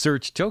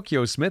 Search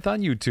Tokyo Smith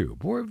on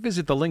YouTube or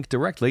visit the link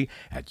directly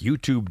at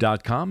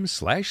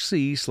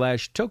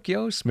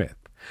youtube.com/c/Tokyo Smith.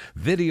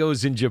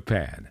 Videos in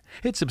Japan.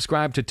 Hit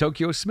subscribe to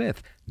Tokyo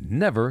Smith.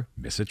 Never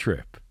miss a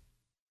trip.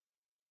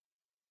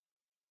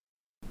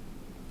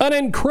 An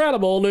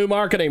incredible new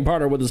marketing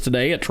partner with us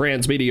today at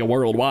Transmedia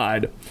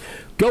Worldwide.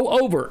 Go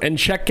over and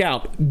check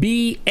out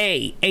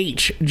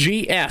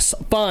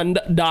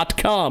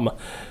BAHGSFund.com.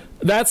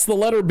 That's the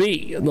letter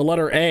B, the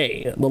letter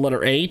A, the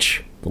letter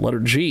H, the letter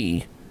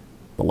G,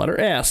 the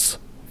letter S,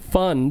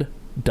 fund.com.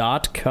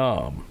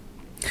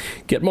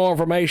 Get more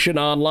information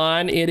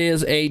online. It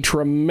is a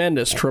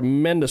tremendous,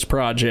 tremendous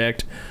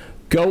project.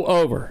 Go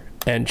over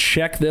and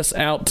check this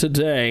out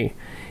today.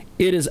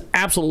 It is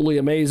absolutely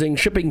amazing.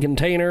 Shipping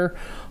container,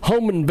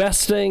 home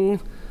investing.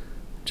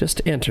 Just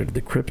entered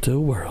the crypto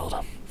world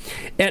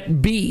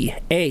at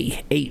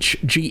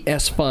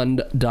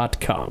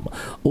BAHGSFund.com.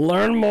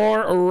 Learn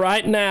more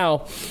right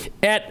now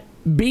at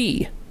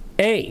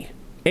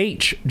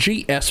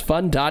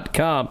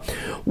BAHGSFund.com.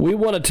 We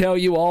want to tell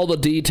you all the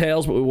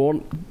details, but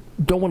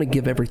don't want to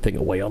give everything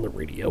away on the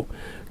radio.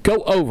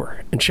 Go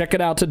over and check it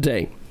out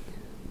today.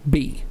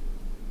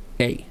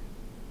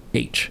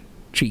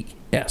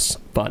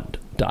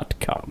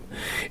 BAHGSFund.com.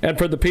 And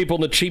for the people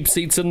in the cheap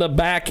seats in the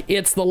back,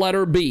 it's the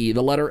letter B,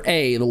 the letter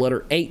A, the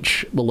letter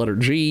H, the letter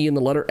G, and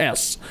the letter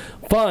S.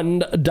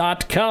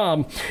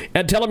 Fund.com.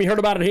 And tell them you heard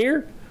about it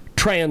here.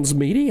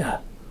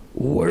 Transmedia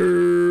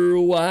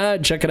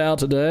Worldwide. Check it out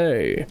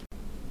today.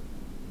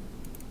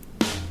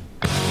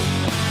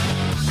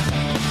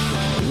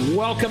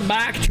 Welcome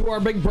back to our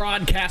big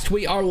broadcast.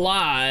 We are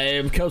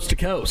live coast to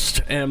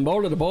coast and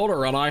border to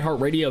border on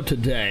iHeartRadio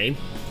today.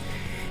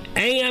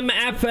 AM,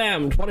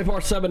 FM,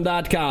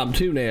 247.com,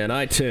 TuneIn,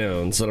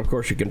 iTunes, and of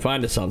course you can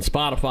find us on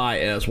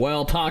Spotify as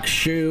well.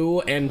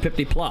 TalkShoe and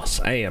 50 plus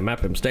AM,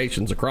 FM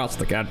stations across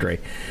the country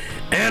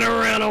and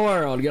around the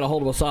world. Get a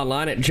hold of us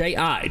online at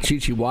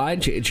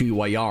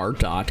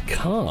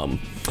JIGGYR.com.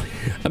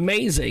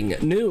 Amazing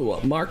new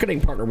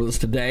marketing partner with us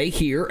today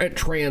here at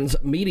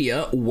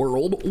Transmedia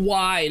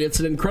Worldwide. It's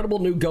an incredible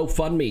new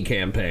GoFundMe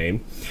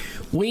campaign.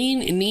 We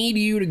need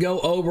you to go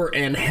over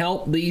and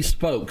help these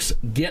folks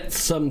get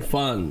some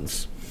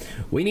funds.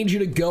 We need you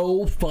to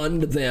go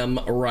fund them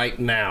right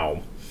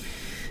now.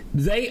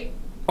 They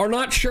are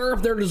not sure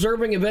if they're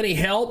deserving of any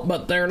help,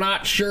 but they're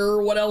not sure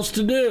what else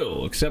to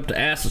do except to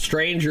ask the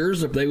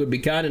strangers if they would be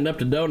kind enough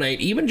to donate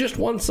even just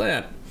 1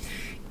 cent.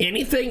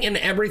 Anything and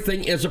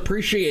everything is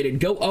appreciated.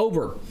 Go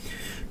over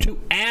to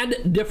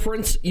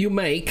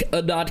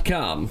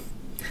AddDifferenceYouMake.com.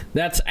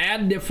 That's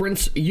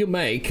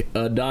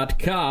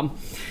AddDifferenceYouMake.com.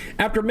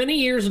 After many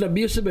years in an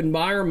abusive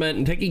environment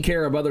and taking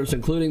care of others,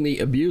 including the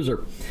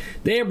abuser,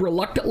 they have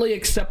reluctantly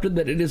accepted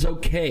that it is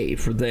okay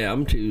for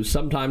them to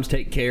sometimes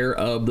take care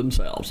of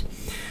themselves.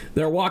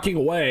 They're walking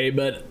away,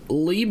 but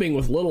leaving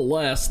with little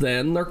less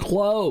than their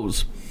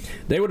clothes.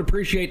 They would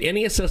appreciate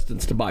any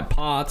assistance to buy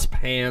pots,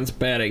 pans,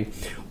 bedding,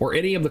 or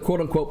any of the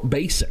quote-unquote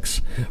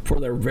basics for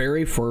their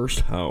very first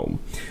home.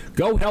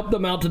 Go help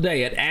them out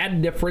today at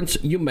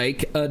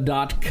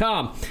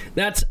AddDifferenceYouMake.com.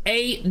 That's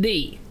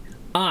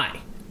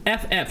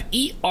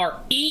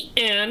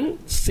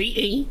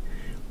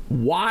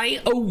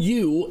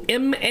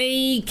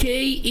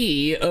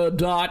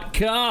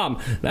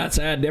That's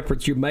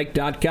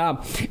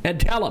AddDifferenceYouMake.com. And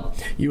tell them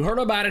you heard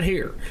about it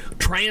here.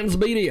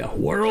 Transmedia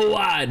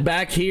Worldwide,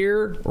 back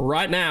here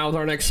right now with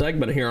our next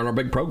segment here on our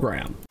big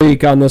program.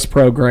 Week on this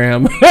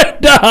program.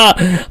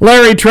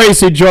 Larry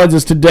Tracy joins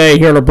us today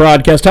here on our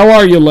broadcast. How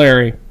are you,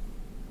 Larry?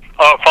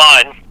 Oh,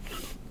 fine.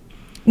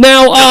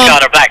 Now, just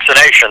got a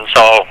vaccination,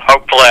 so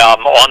hopefully I'm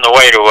on the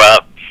way to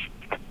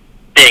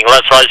being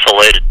less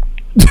isolated.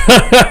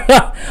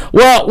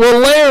 well,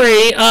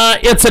 Larry,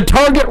 it's a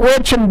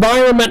target-rich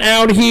environment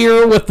out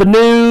here with the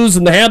news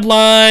and the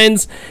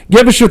headlines.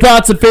 Give us your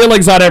thoughts and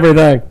feelings on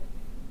everything.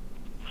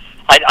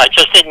 I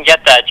just didn't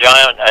get that,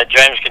 John.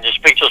 James, can you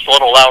speak just a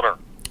little louder?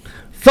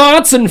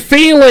 Thoughts and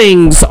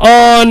feelings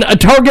on a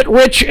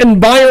target-rich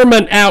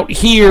environment out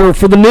here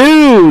for the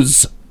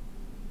news.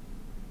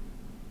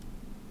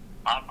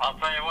 I'll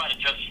tell you what,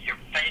 you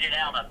faded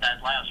out at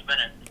that last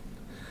minute.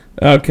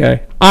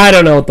 Okay. I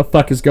don't know what the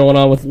fuck is going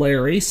on with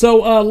Larry.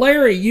 So,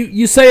 Larry,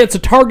 you say it's a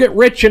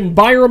target-rich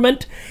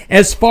environment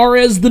as far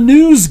as the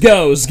news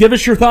goes. Give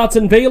us your thoughts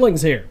and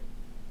feelings here.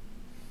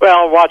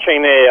 Well,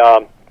 watching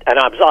the, and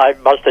I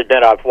must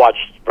admit I've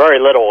watched very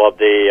little of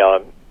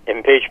the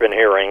impeachment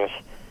hearings.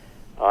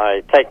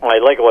 I take my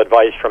legal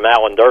advice from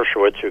Alan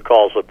Dershowitz, who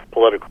calls it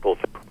political.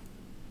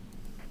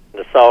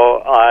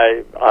 So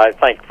I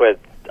think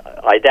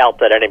I doubt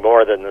that any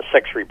more than the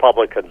 6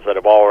 Republicans that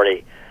have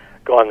already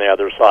gone the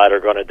other side are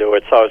going to do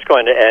it. So it's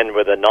going to end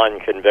with a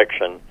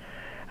non-conviction.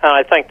 And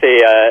I think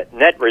the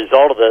net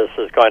result of this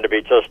is going to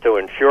be just to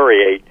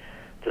infuriate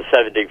the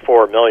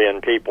 74 million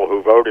people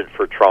who voted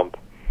for Trump.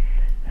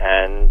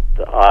 And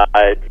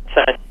I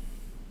sent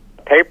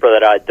paper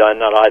that I'd done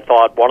that I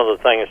thought one of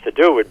the things to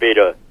do would be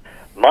to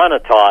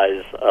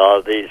monetize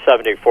the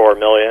 $74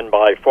 million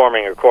by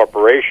forming a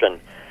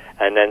corporation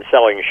and then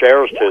selling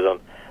shares to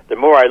them. The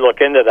more I look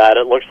into that,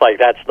 it looks like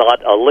that's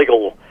not a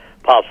legal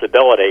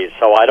possibility.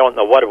 So I don't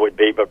know what it would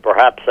be, but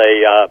perhaps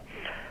a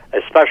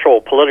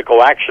special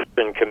political action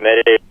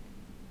committee,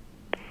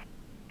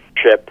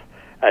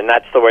 and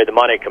that's the way the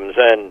money comes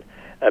in.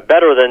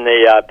 Better than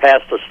the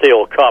pass the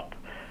steel cup,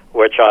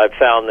 which I've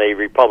found the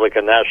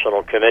Republican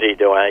National Committee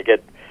doing. I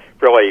get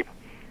really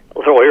a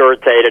little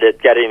irritated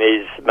at getting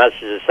these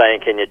messages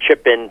saying, can you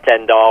chip in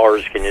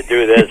 $10? Can you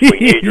do this? We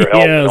need your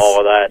help and all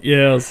of that.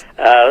 Yes.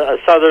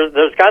 So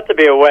there's got to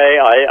be a way,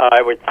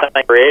 I would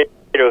think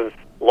creative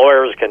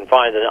lawyers can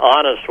find an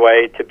honest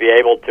way to be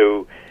able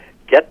to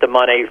get the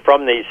money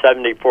from these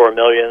 $74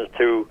 million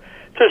to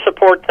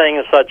support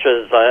things such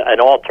as an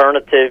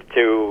alternative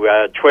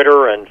to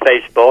Twitter and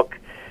Facebook.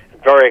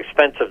 It's very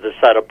expensive to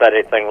set up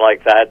anything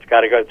like that. It's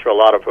got to go through a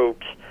lot of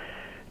hoops.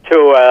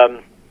 To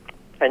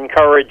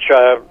encourage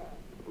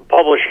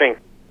publishing,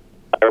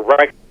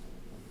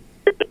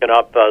 picking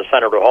up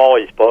Senator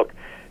Hawley's book,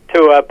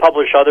 to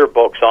publish other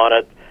books on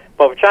it.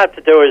 But what you have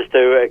to do is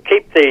to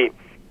keep the,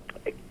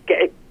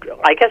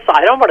 I guess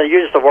I don't want to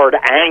use the word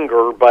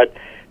anger, but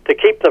to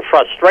keep the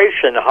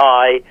frustration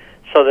high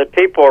so that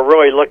people are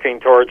really looking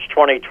towards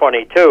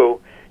 2022,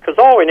 because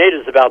all we need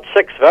is about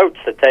 6 votes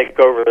to take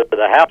over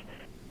the House,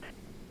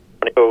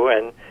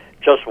 and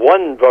just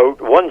one vote,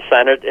 one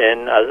Senate,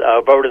 and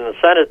a vote in the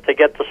Senate to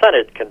get the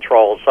Senate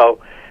control. So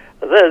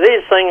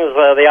these things,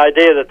 the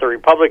idea that the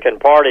Republican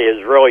Party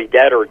is really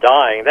dead or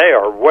dying, they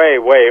are way,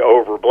 way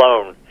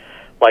overblown.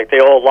 Like the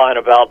old line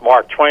about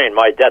Mark Twain,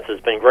 my death has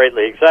been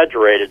greatly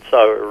exaggerated,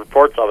 so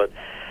reports of it.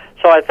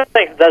 So I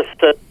think this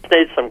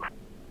needs some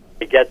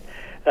to get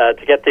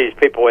these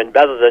people in,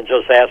 better than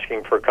just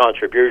asking for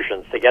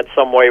contributions, to get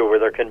some way where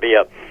there can be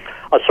a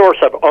source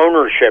of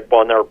ownership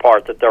on their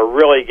part, that they're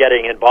really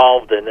getting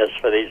involved in this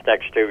for these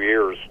next 2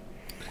 years.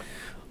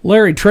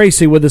 Larry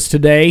Tracy with us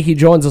today. He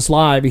joins us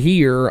live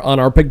here on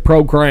our big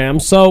program.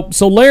 So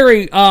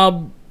Larry,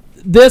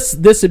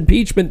 this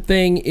impeachment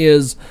thing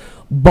is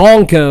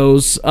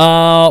bonkos.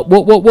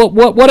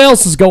 What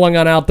else is going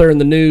on out there in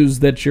the news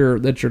that you're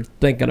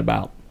thinking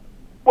about?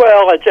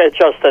 Well, it's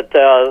just that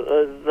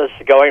this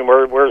is going.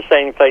 We're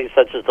saying things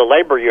such as the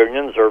labor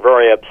unions are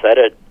very upset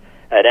at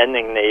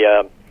ending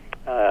the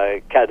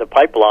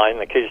pipeline,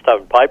 the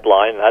Keystone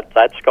Pipeline.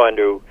 That's going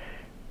to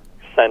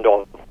send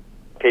off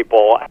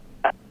people.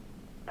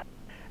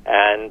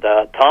 And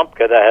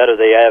Tomka, the head of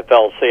the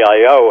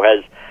AFL-CIO,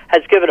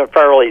 has given a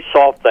fairly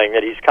soft thing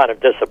that he's kind of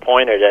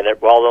disappointed in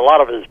it. Well, a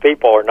lot of his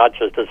people are not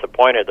just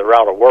disappointed; they're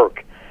out of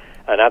work,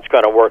 and that's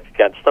going to work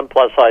against them.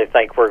 Plus, I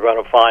think we're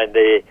going to find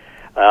the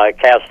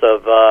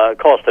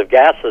cost of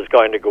gas is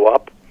going to go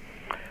up.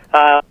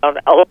 So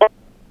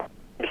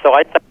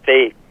I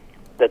think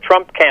the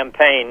Trump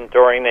campaign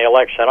during the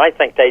election, I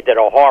think they did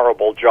a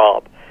horrible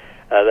job.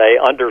 They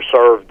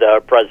underserved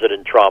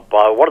President Trump.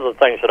 One of the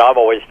things that I've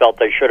always felt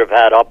they should have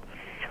had up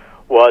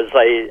was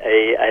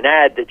an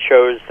ad that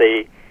shows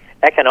the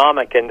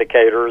economic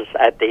indicators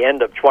at the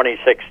end of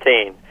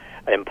 2016,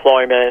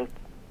 employment,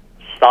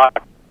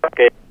 stock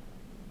market,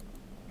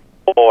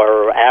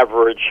 or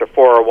average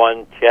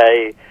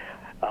 401k,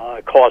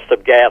 cost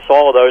of gas,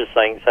 all of those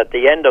things at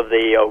the end of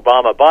the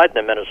Obama-Biden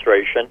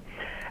administration,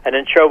 and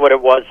then show what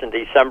it was in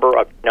December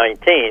of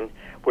 19,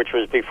 which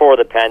was before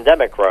the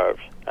pandemic rose.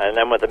 And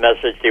then with the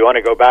message, do you want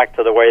to go back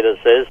to the way this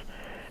is?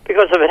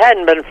 Because if it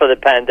hadn't been for the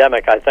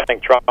pandemic, I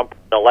think Trump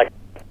would elect,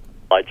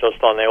 like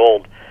just on the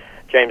old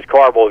James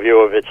Carville view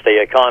of it's the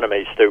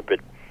economy,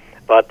 stupid.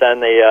 But then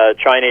the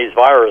Chinese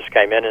virus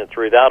came in and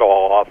threw that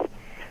all off.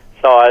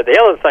 So the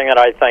other thing that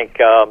I think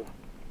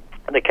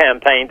the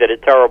campaign did a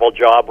terrible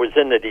job was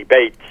in the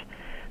debates,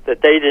 that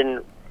they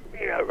didn't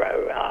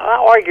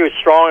argue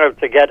strong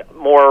to get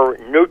more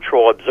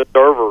neutral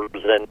observers.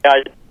 And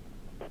I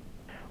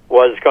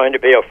was going to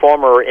be a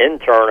former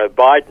intern of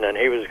Biden, and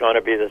he was going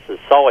to be, this is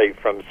Sully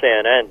from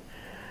CNN,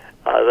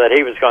 that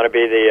he was going to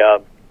be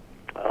the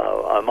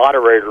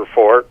moderator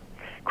for it.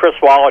 Chris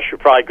Wallace, you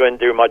probably couldn't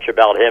do much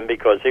about him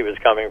because he was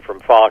coming from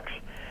Fox.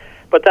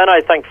 But then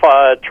I think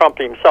Trump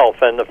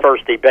himself in the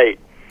first debate,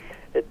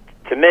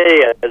 to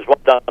me, as well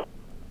done,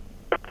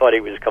 I thought he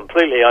was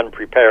completely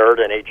unprepared,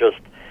 and he just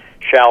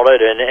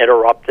shouted and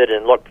interrupted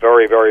and looked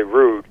very, very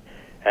rude.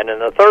 And in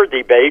the third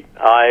debate,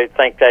 I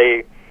think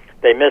they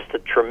missed a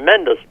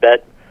tremendous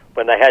bet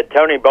when they had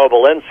Tony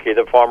Bobulinski,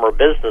 the former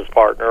business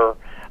partner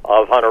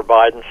of Hunter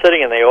Biden,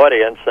 sitting in the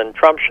audience, and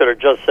Trump should have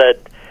just said,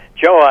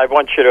 Joe, I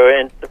want you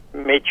to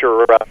meet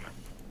your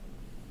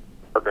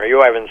partner.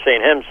 You haven't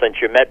seen him since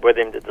you met with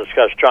him to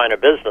discuss China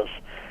business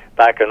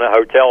back in the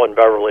hotel in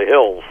Beverly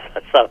Hills.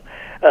 So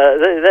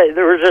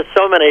there were just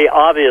so many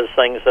obvious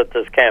things that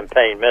this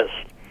campaign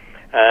missed.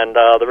 And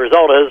the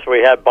result is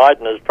we have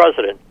Biden as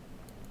president.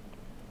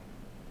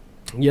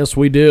 Yes,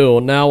 we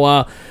do.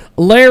 Now,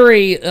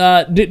 Larry,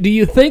 do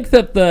you think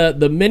that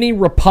the many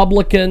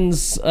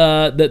Republicans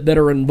that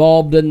are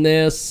involved in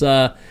this,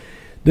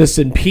 this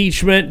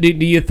impeachment? Do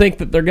you think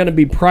that they're going to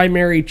be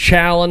primary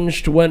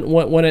challenged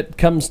when it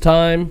comes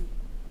time?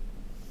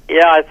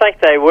 Yeah, I think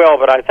they will,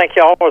 but I think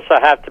you also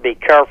have to be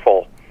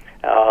careful.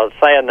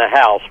 Say in the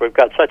House, we've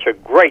got such a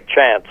great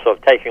chance of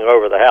taking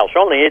over the House.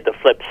 You only need to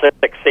flip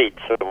 6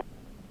 seats.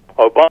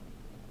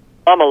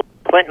 Obama,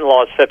 Clinton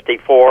lost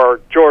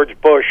 54. George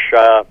Bush,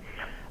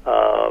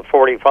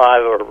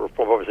 45, or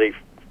what was he?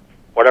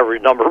 Whatever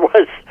his number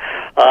was.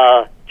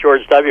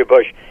 George W.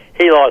 Bush,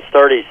 he lost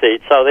 30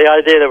 seats. So the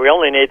idea that we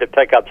only need to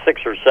pick up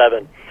 6 or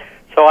 7.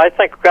 So I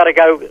think we've got to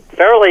go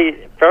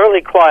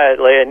fairly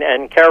quietly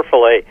and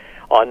carefully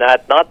on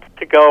that, not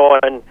to go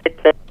and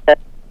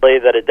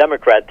that a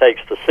Democrat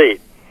takes the seat.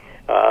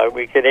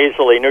 We can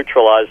easily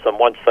neutralize them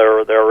once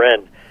they're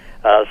in.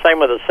 Same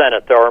with the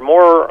Senate. There are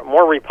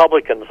more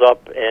Republicans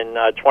up in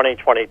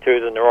 2022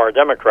 than there are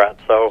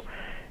Democrats. So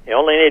you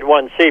only need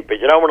 1 seat, but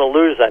you don't want to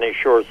lose any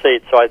sure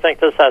seats. So I think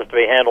this has to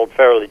be handled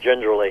fairly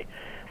gingerly,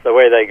 the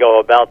way they go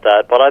about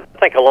that. But I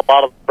think a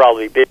lot of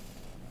probably be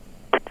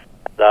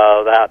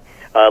that.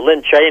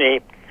 Lynn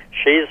Cheney,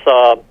 she's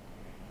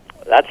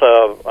that's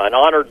an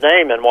honored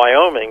name in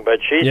Wyoming, but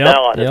she's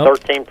now at a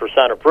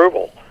 13%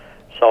 approval.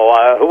 So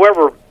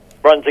whoever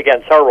runs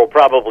against her will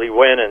probably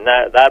win, and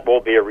that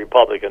will be a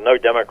Republican. No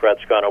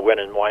Democrat's going to win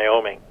in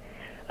Wyoming.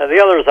 And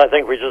the others, I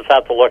think we just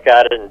have to look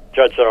at it and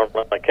judge it on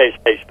a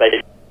case-by-case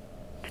basis,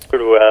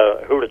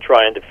 who to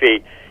try and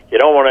defeat. You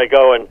don't want to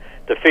go and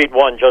defeat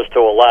one just to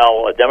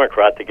allow a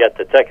Democrat to get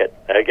the ticket,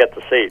 get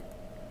the seat.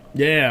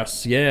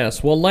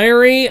 Yes. Well,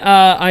 Larry,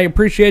 I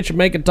appreciate you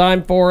making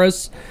time for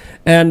us,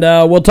 and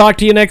we'll talk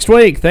to you next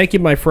week. Thank you,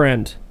 my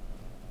friend.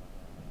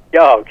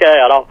 Yeah, okay,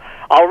 and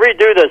I'll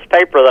redo this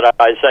paper that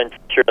I sent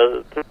you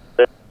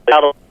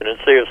and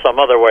see if some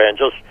other way, and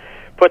just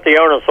put the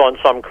onus on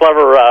some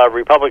clever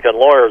Republican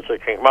lawyers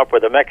that can come up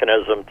with a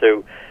mechanism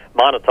to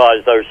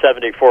monetize those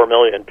 74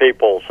 million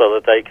people so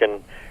that they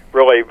can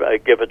really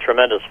give a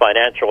tremendous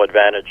financial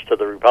advantage to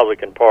the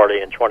Republican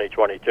Party in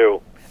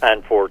 2022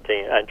 and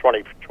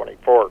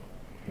 2024.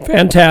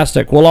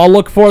 Fantastic. Well, I'll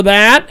look for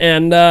that,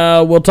 and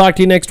we'll talk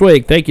to you next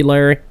week. Thank you,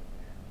 Larry.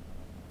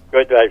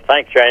 Good day.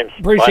 Thanks, James.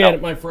 Appreciate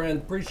it, my friend.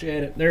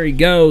 Appreciate it. There he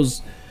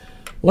goes.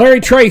 Larry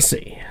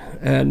Tracy.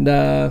 And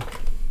there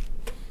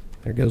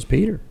goes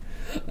Peter.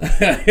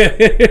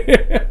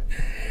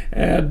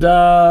 And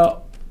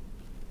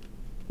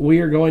we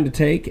are going to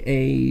take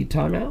a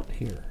timeout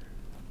here.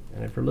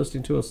 And if you're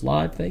listening to us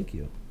live, thank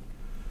you,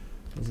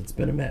 because it's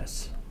been a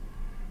mess.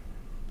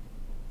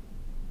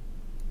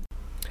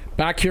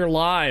 Back here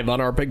live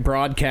on our big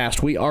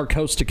broadcast. We are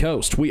coast to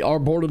coast. We are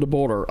border to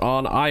border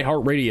on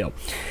iHeartRadio,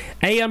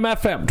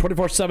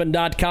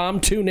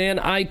 AMFM247.com. Tune in,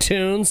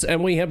 iTunes,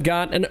 and we have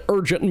got an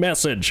urgent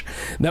message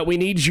that we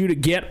need you to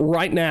get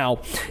right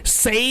now.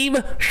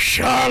 Save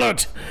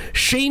Charlotte.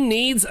 She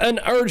needs an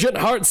urgent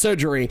heart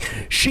surgery.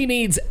 She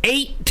needs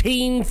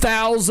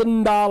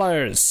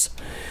 $18,000.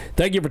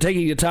 Thank you for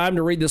taking the time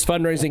to read this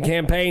fundraising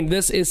campaign.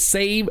 This is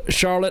Save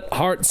Charlotte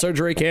Heart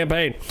Surgery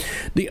Campaign.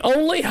 The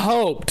only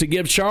hope to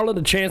give Charlotte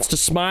a chance to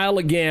smile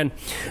again.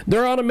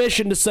 They're on a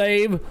mission to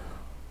save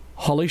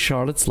Holly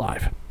Charlotte's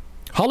life.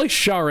 Holly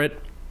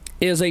Charlotte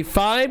is a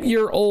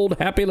 5-year-old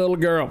happy little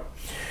girl.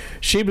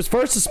 She was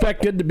first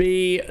suspected to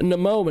be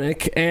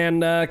pneumonic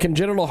and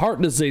congenital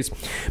heart disease,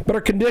 but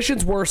her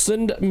conditions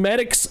worsened.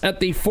 Medics at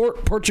the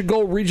Fort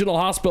Portugal Regional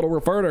Hospital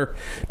referred her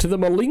to the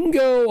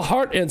Malingo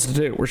Heart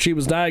Institute, where she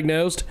was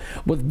diagnosed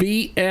with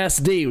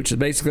VSD, which is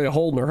basically a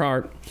hole in her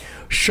heart.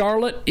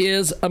 Charlotte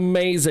is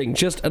amazing,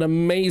 just an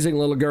amazing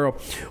little girl.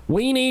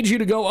 We need you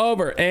to go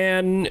over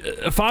and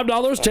 $5,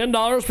 $10,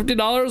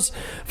 $50,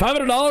 $500,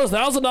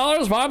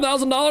 $1,000,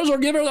 $5,000, or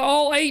give her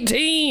all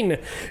 18.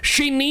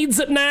 She needs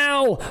it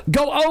now.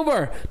 Go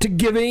over to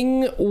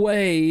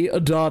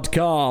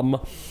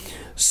givingway.com.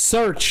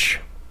 Search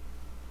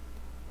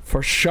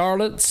for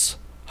Charlotte's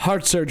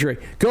heart surgery.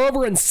 Go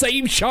over and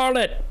save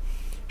Charlotte.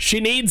 She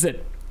needs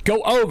it.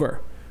 Go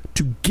over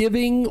to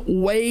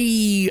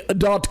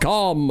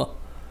givingway.com.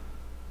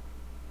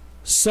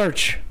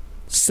 Search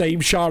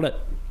Save Charlotte.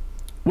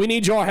 We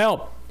need your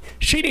help.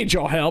 She needs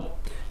your help.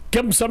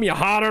 Give them some of your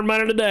hard-earned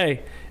money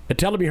today and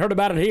tell them you heard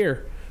about it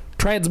here.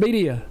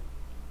 Transmedia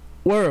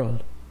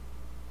World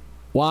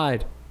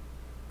Wide.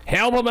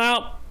 Help them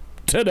out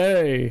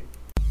today.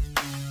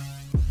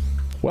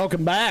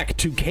 Welcome back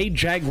to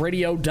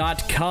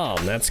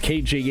kjagradio.com. That's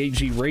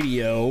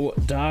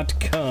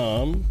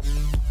kjagradio.com.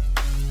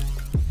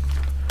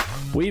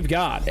 We've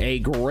got a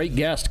great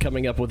guest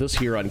coming up with us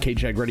here on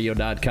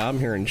kjagradio.com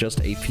here in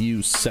just a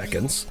few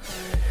seconds.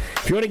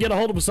 If you want to get a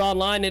hold of us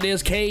online, it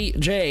is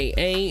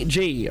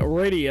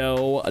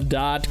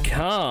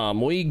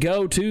kjagradio.com. We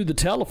go to the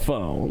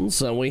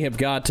telephones, and we have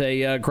got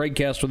a great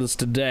guest with us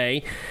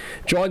today.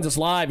 Joins us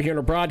live here in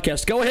our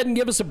broadcast. Go ahead and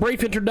give us a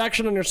brief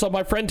introduction on yourself,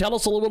 my friend. Tell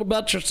us a little bit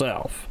about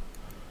yourself.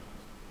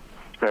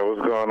 Hey,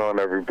 what's going on,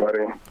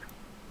 everybody?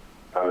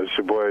 It's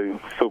your boy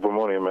Soopa,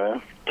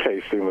 man.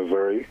 KC,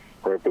 Missouri.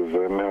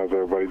 Representing. How's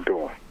everybody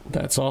doing?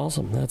 That's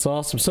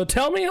awesome. So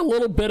tell me a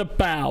little bit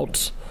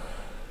about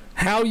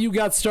how you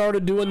got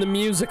started doing the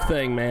music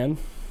thing, man.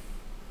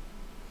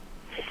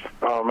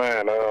 Oh,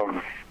 man,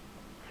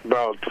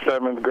 about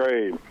 7th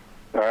grade,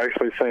 I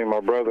actually seen my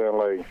brother and,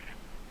 like,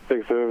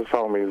 6 of his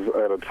homies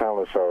at a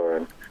talent show,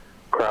 and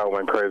crowd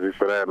went crazy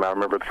for that. And I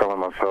remember telling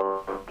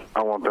myself,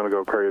 I want them to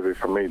go crazy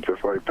for me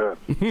just like that.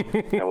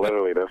 And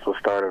literally, that's what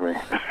started me.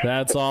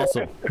 That's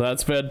awesome.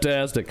 That's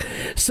fantastic.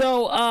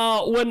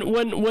 So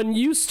when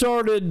you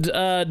started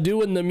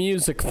doing the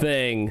music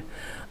thing,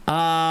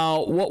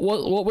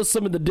 what was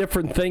some of the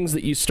different things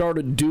that you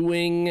started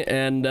doing,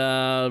 and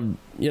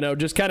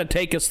just kind of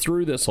take us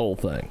through this whole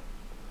thing?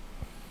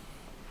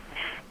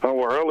 Oh,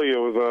 well, early it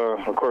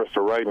was, of course, the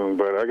writing,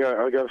 but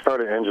I got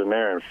started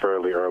engineering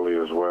fairly early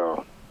as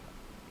well.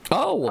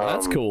 Oh, well,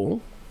 that's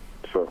cool.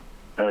 So,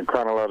 in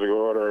chronological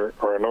order,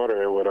 or in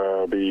order, it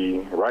would be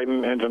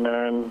writing,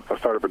 engineering. I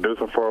started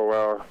producing for a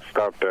while,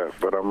 stopped that,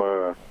 but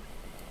I'm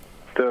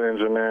still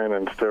engineering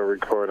and still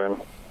recording,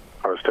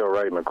 or still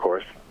writing, of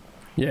course.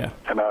 Yeah.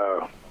 And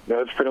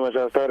that's pretty much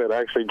how I started.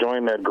 I actually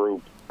joined that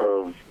group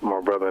of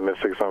my brother and his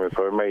 6 homies,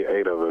 so it made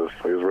 8 of us.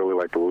 It was really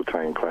like the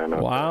Wu-Tang Clan.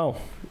 Wow.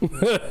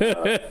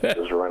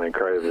 Just running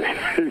crazy.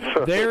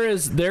 So there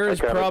is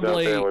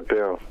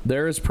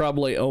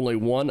probably only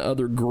one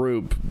other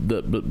group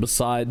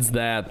besides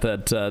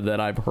that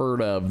I've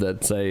heard of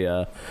that's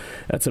a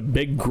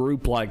big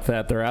group like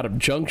that. They're out of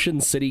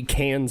Junction City,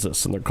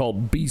 Kansas, and they're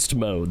called Beast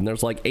Mode, and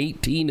there's like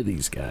 18 of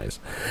these guys.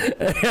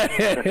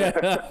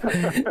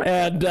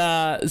 And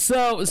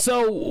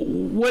so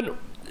when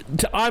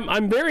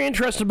I'm very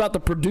interested about the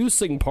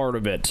producing part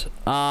of it.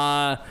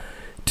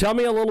 Tell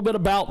me a little bit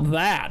about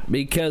that,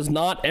 because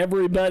not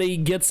everybody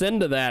gets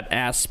into that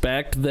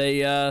aspect.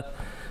 They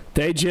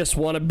just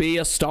want to be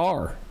a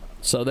star,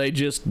 so they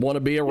just want to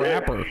be a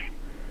rapper.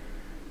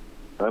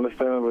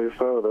 Understandably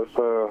so. That's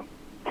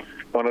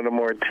one of the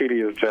more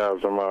tedious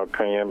jobs, in my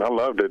opinion. I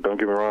loved it, don't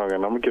get me wrong,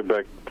 and I'm going to get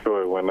back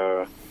to it when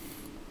the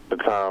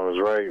time is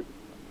right.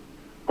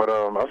 But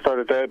I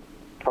started that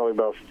probably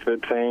about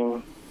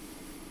 15,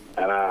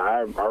 and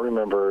I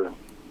remember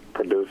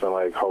producing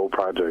like whole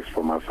projects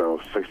for myself,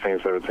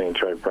 16, 17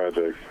 track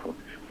projects.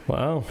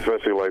 Wow.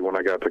 Especially like when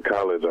I got to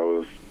college, I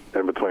was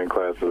in between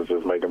classes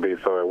just making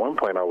beats. So at one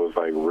point I was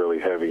like really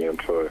heavy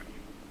into it.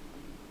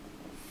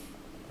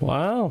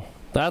 Wow.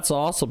 That's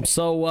awesome.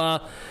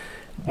 So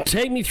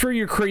take me through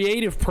your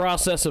creative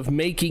process of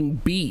making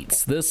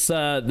beats. This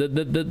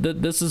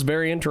this is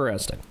very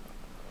interesting.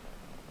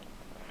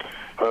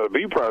 The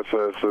beat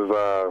process is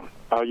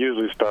I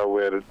usually start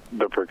with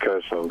the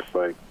percussions.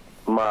 Like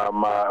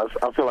I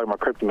feel like my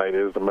kryptonite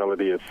is the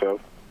melody itself.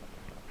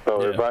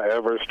 So if I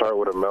ever start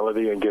with a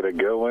melody and get a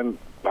good one,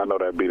 I know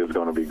that beat is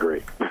going to be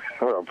great.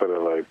 I'll put it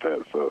like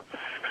that. So,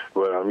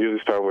 but I'm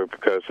usually starting with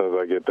percussions.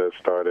 I get that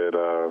started,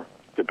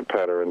 get the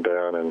pattern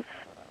down, and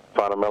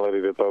find a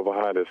melody to throw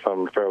behind it.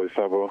 Something fairly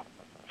simple.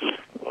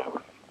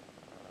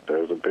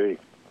 There's a beat.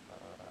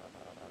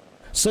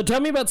 So tell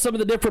me about some of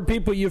the different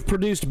people you've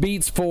produced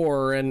beats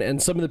for,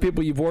 and some of the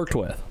people you've worked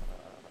with.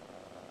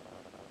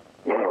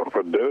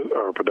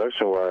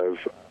 Production-wise,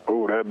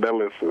 that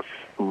list is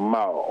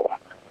small.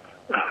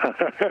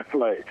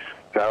 Like,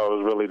 I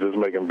was really just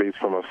making beats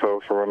for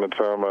myself for around the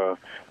time. I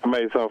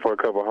made some for a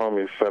couple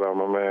homies. Shout out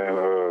my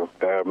man,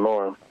 Ab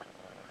Norm.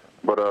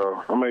 But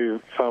I made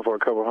some for a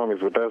couple homies,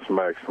 but that's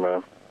max,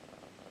 man.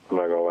 I'm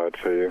not going to lie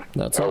to you.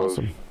 That's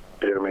awesome.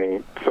 As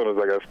soon as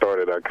I got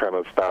started, I kind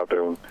of stopped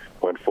and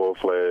went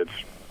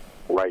full-fledged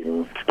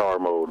writing star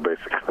mode,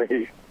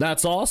 basically.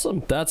 That's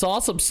awesome. That's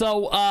awesome.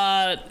 So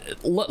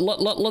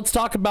let's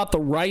talk about the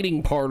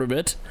writing part of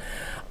it.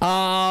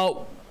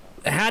 How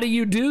do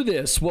you do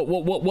this?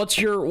 What's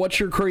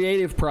your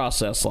creative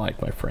process like,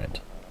 my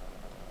friend?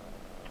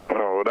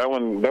 Oh, that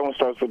one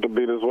starts with the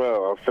beat as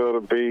well. I feel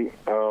the beat.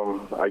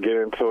 I get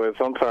into it.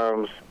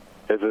 Sometimes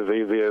it's as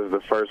easy as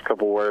the first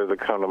couple words that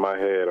come to my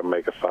head and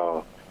make a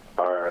song,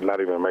 or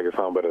not even make a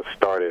song, but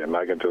start it, and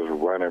I can just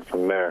run it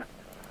from there.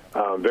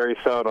 Very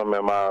seldom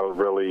am I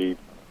really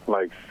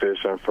like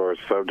fishing for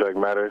subject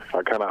matter.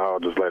 I kind of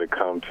all just let it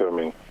come to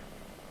me,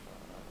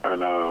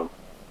 and I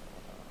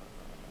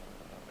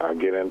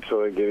get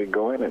into it, get it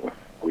going, and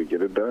we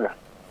get it done.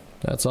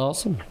 That's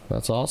awesome.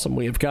 That's awesome.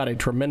 We have got a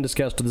tremendous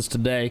guest with us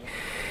today.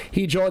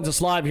 He joins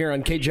us live here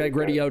on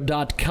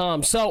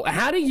kjagradio.com. So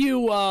how do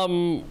you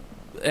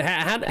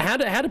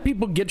how do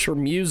people get your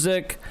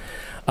music,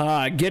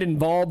 get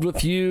involved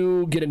with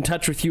you, get in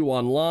touch with you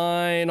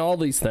online, all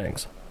these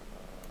things?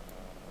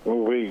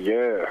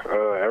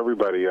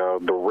 Everybody,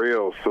 the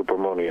real Soopa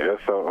Moni,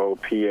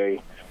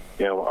 SOOPAMOONI.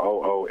 You're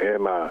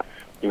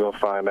going to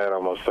find that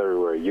almost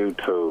everywhere,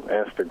 YouTube,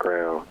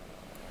 Instagram,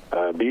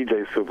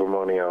 DJ Soopa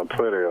Moni on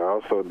Twitter,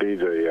 also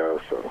DJ, y'all.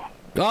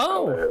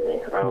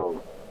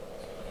 Oh!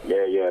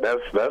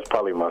 That's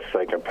probably my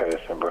second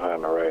passion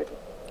behind the writing.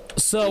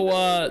 So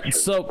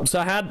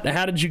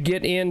how did you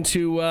get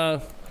into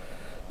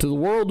to the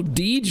world of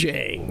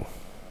DJing?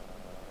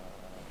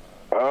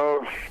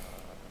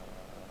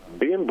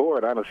 Being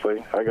bored,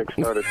 honestly. I got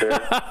started there.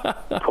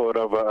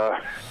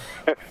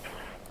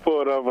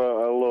 pulled up a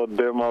little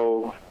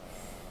demo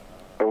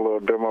a little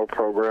demo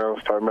program,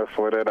 started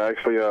messing with it. I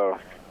actually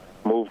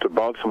moved to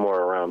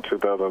Baltimore around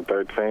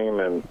 2013,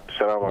 and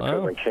shout out my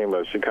cousin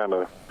Kima. She kind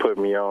of put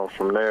me on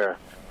from there.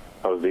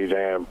 I was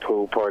DJing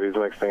pool parties.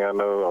 Next thing I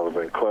know, I was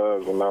in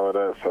clubs and all of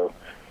that. So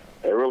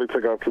it really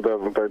took off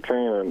 2013,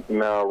 and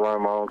now I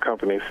run my own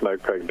company,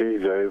 Snack Pack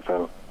DJs,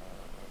 and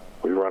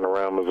we run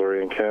around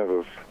Missouri and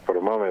Kansas for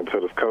the moment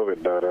until this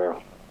COVID died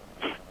out.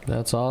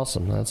 That's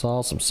awesome. That's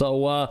awesome.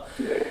 So,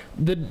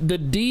 the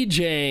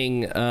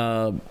DJing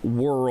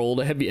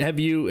world, have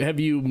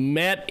you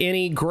met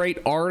any great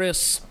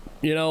artists,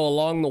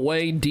 along the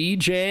way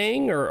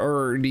DJing,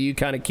 or do you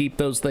kind of keep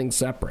those things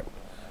separate?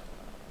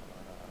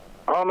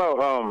 I don't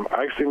know.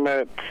 I actually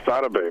met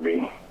Sada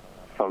Baby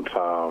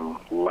sometime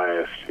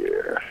last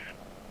year.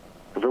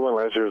 If it wasn't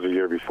last year, it was the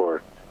year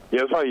before.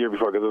 Yeah, it's not a year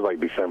before because it was like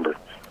December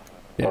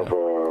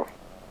of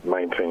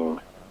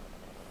 19.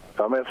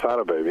 So I met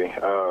Sada Baby.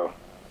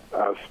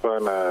 I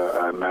spun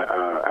an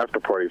after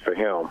party for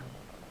him.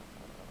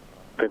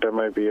 I think that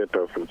might be it,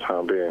 though, for the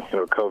time being.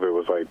 COVID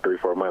was like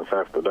 3-4 months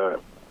after that.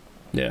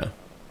 Yeah.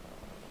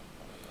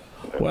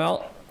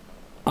 Well,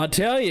 I'll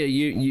tell you,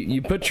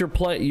 you put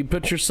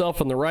yourself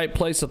in the right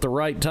place at the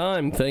right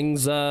time.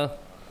 Things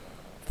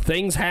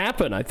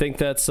happen. I think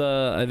that's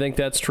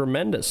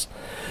tremendous.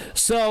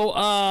 So,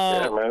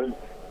 yeah, man.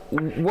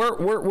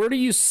 Where do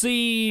you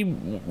see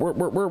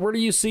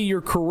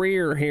your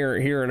career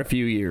here in a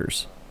few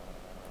years?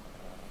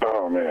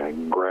 Oh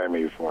man,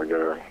 Grammys, my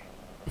God.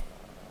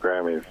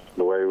 Grammys.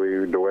 The way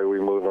we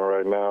moving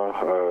right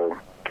now,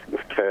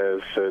 this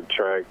Cash Shit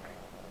track,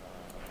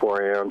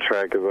 4 a.m.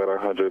 track is at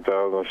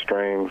 100,000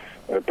 streams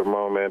at the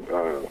moment.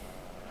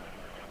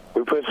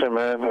 We pushing,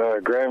 man.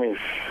 Grammys.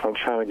 I'm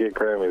trying to get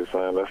Grammys,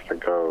 man. That's the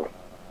goal.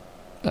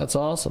 That's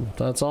awesome.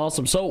 That's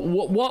awesome. So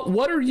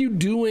what are you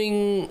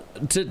doing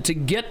to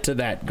get to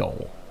that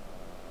goal?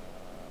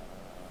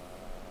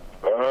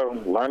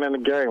 Learning the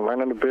game,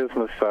 learning the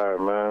business side,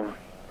 man.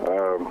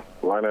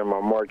 Learning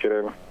my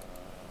marketing,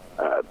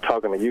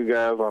 talking to you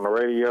guys on the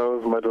radio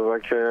as much as I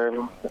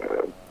can.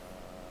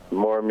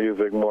 More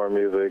music.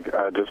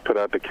 I just put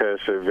out the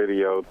Cash It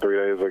video 3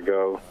 days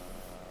ago.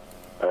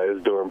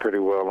 It's doing pretty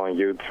well on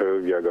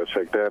YouTube. Y'all go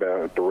check that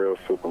out, The Real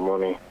Soopa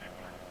Moni.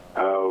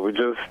 We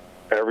just,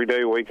 every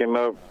day waking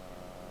up,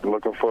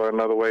 looking for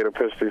another way to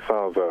pitch these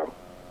songs out.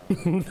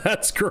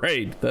 That's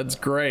great. That's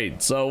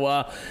great.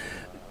 So,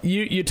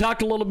 You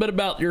talked a little bit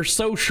about your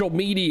social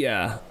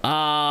media.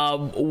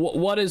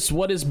 What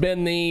has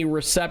been the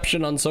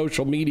reception on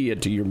social media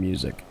to your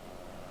music?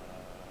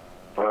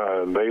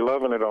 They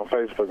loving it on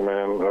Facebook,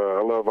 man.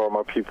 I love all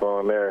my people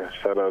on there.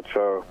 Shout out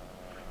y'all.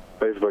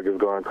 Facebook is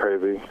going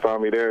crazy.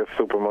 Find me there,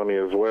 Soopa Moni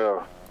as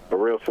well. The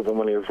Real Soopa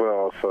Moni as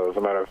well. Also, as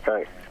a matter of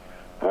fact,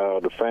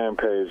 the fan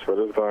page, but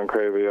it's going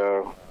crazy.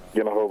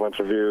 Getting a whole bunch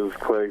of views,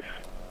 clicks.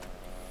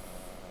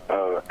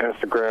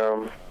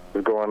 Instagram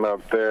is going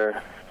up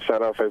there.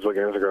 Shout out Facebook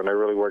and Instagram. They're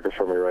really working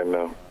for me right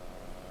now.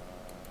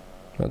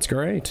 That's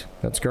great.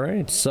 That's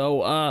great.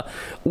 So,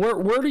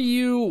 where do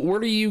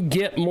you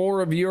get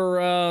more of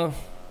your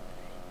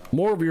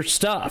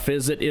stuff?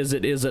 Is it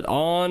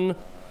on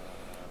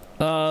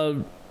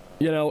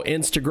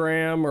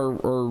Instagram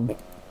or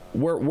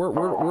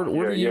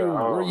where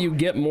do you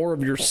get more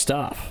of your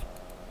stuff?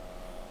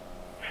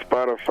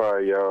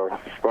 Spotify, y'all.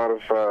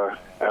 Spotify,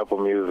 Apple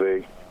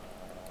Music.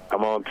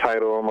 I'm on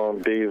Tidal. I'm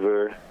on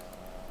Deezer.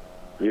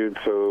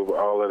 YouTube,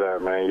 all of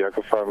that, man. Y'all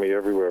can find me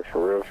everywhere,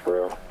 for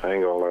real. I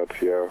ain't gonna lie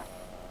to y'all.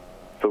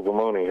 Soopa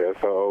Moni,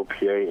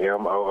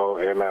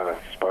 SOOPAMOONI.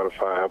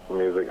 Spotify, Apple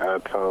Music,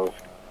 iTunes,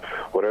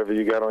 whatever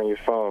you got on your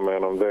phone,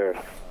 man, I'm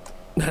there.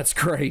 That's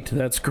great.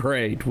 That's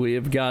great. We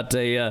have got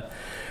a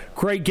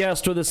great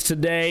guest with us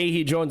today.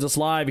 He joins us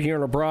live here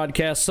on a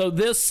broadcast. So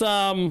this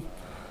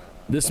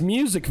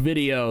music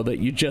video that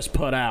you just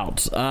put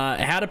out,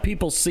 how do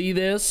people see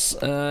this?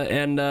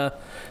 And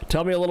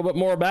tell me a little bit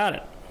more about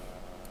it.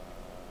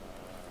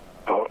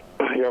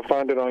 You'll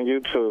find it on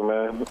YouTube,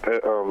 man.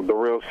 The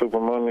Real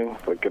Soopa Moni.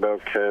 Look it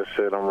up, Cash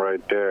It. I'm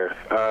right there.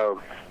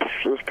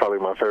 This is probably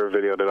my favorite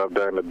video that I've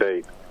done to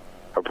date.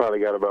 I probably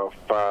got about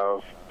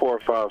 4 or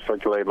 5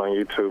 circulating on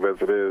YouTube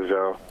as it is,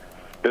 y'all.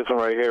 This one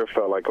right here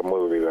felt like a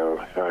movie, though.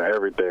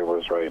 Everything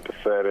was right. The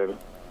setting.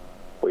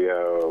 We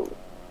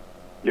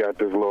got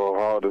this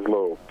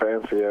little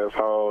fancy-ass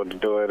hall to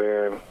do it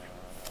in.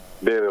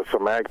 Did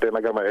some acting.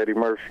 I got my Eddie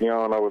Murphy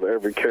on. I was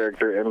every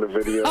character in the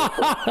video.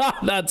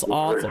 That's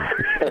awesome.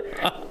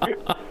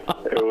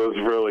 It was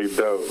really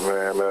dope,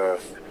 man.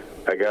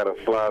 I got a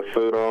fly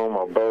suit on,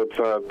 my bow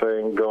tie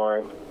thing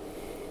going.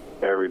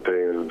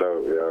 Everything is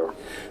dope, yo.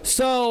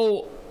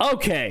 So,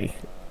 okay.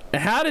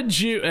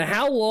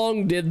 How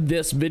long did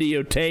this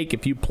video take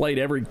if you played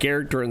every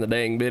character in the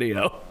dang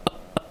video?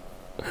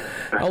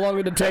 How long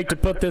did it take to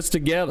put this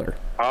together?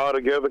 All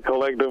together,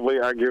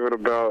 collectively, I give it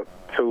about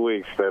 2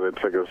 weeks that it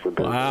took us to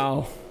do.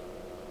 Wow.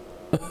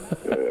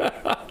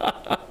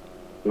 Yeah.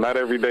 Not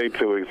every day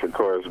 2 weeks, of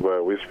course,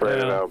 but we spread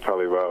it out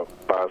probably about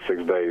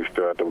 5-6 days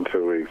throughout them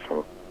 2 weeks.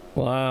 So.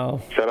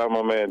 Wow. Shout out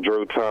my man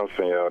Drew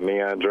Thompson, y'all.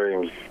 Neon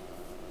Dreams.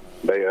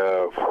 They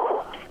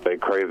they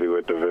crazy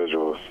with the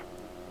visuals.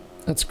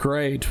 That's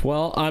great.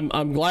 Well,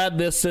 I'm glad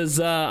this is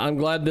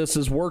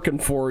working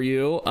for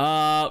you.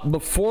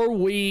 Before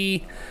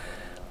we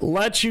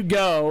let you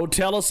go,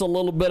 tell us a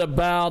little bit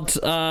about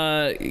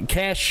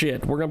Cash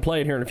Shit. We're gonna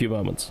play it here in a few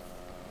moments.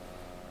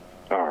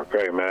 Oh,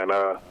 great, man.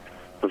 The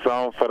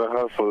song For the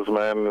Hustlers,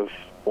 man, is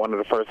one of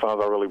the first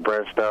songs I really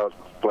branched out,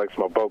 flexed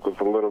my vocals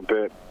a little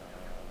bit,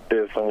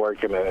 did some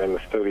work in the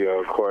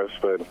studio, of course,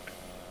 but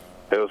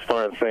it was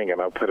fun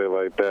singing. I put it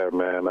like that,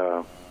 man.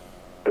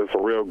 It's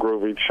a real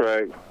groovy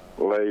track,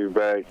 laid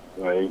back.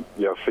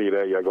 Y'all see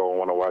that, y'all gonna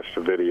want to watch the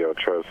video,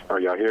 trust.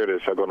 Or y'all hear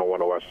this, y'all gonna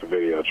want to watch the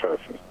video,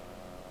 trust me.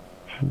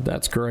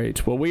 That's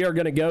great. Well, we are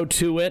going to go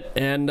to it,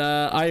 and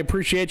I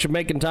appreciate you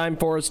making time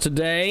for us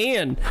today,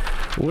 and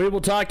we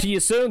will talk to you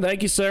soon.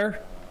 Thank you, sir.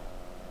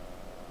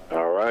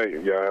 All right.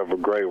 Y'all have a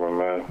great one,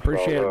 man.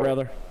 Appreciate it,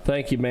 brother.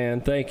 Thank you,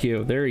 man. Thank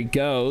you. There he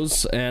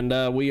goes, and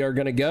we are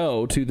going to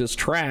go to this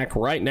track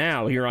right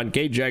now here on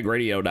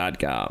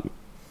kjagradio.com.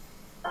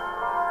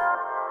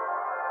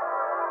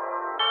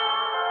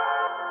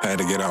 Had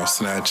to get off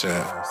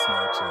Snapchat.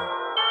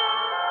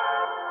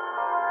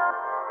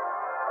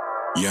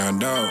 Young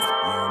dog.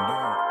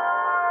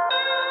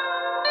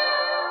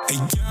 A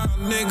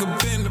young nigga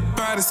been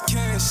about his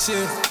cash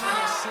shit.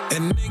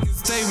 And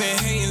niggas, they been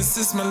hating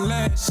since my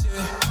last shit.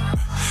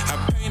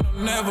 I pay no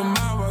never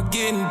mind while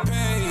getting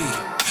paid.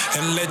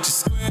 And let your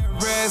square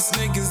ass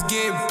niggas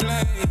get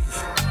played.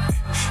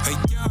 A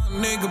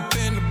young nigga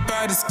been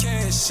about his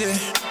cash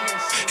shit.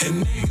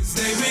 And niggas,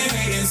 they been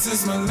hating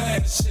since my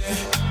last shit.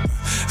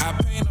 I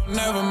pay no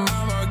never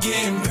mind while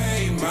getting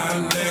paid,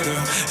 my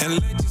nigga. And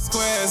let your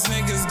square ass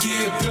niggas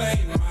get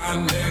played, my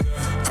nigga.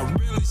 I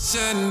really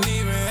shouldn't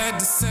even have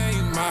to say,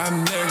 my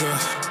nigga.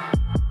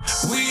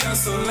 We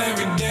hustle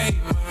every day,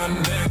 my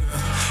nigga.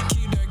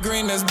 Keep that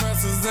green as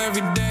Brussels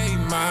every day,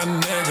 my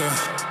nigga.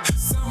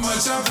 So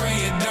much I pray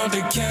it don't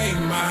decay,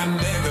 my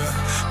nigga.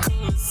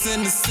 Coolest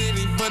in the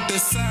city, but they're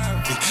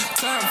sorry.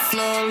 Top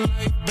floor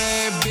like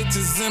bad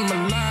bitches in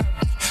my lobby.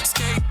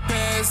 Skate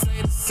pass,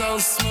 ain't it so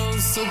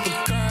smooth, super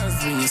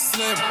Cosby. You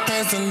slip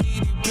past a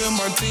needy Bill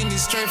Martini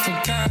straight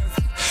from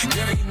Cosby.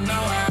 Girl, you know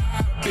how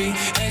I be.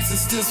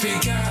 Exes still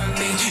speak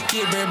kindly.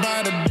 Get back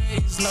by the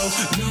days low.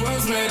 Knew I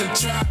was ready to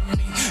try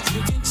me.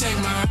 You can check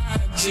my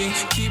IG.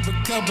 Keep a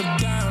couple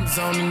dimes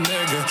on the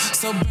nigga.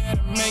 So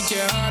better make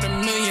your heart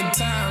 1,000,000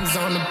 times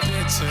on the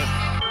picture.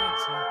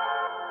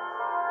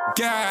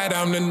 God,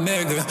 I'm the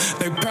nigga.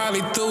 They probably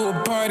threw a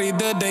party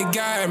the day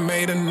God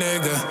made a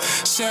nigga.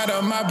 Shout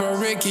out my bro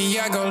Ricky,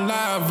 I go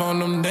live on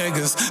them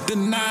niggas.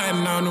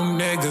 Denying on them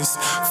niggas.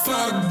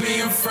 Fuck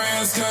being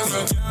friends, cause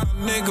a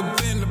young nigga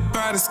been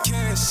about his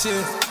cash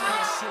shit.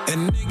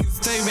 And niggas,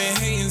 they been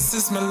hating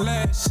since my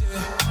last shit.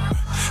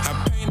 I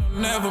pay no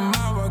never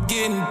mind while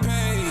getting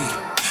paid.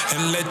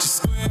 And let your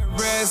square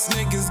ass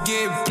niggas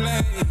get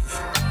played.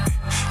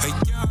 A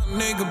young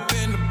nigga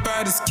been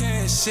about his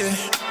cash shit.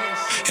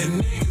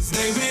 And niggas,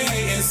 they been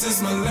hating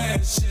since my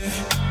last shit.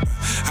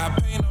 I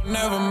pay no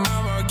never mind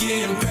while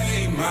getting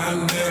paid, my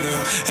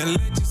nigga. And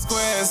let your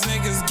square ass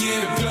niggas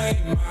get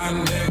played, my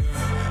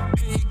nigga.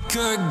 He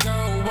could go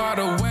all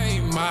the way,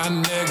 my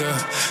nigga.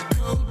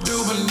 Cool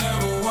dude, but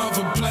never want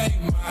for play,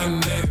 my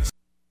nigga.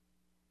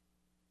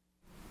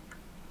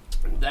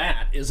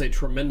 That is a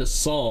tremendous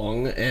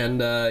song,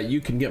 and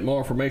you can get more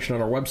information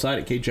on our website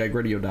at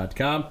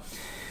kjagradio.com.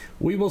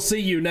 We will see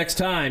you next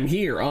time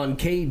here on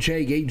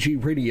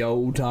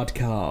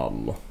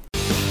kjagradio.com.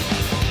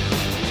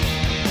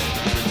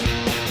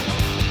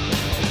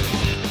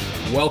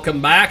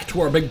 Welcome back to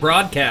our big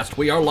broadcast.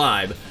 We are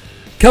live,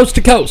 coast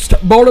to coast,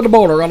 border to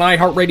border on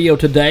iHeartRadio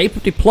today,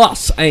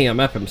 50+ AM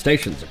FM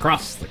stations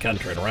across the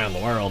country and around the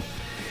world.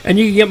 And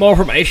you can get more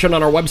information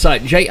on our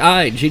website,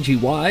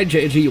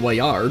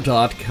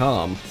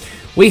 jiggyjaguar.com.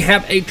 We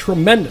have a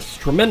tremendous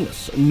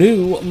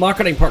new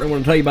marketing partner I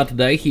want to tell you about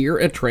today here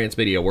at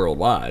Transmedia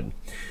Worldwide.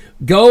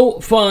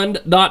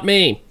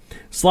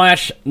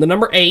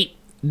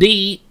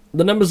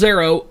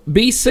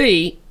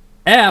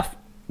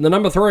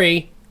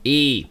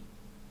 GoFund.me/8D0BCF3E.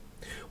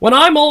 When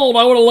I'm old,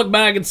 I want to look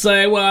back and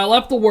say, well, I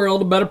left the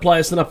world a better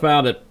place than I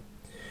found it.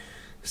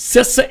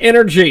 Soopa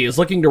Energy is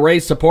looking to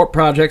raise support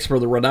projects for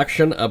the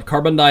reduction of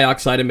carbon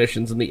dioxide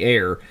emissions in the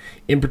air,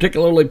 in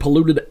particularly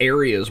polluted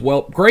areas.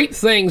 Well, great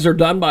things are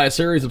done by a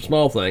series of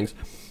small things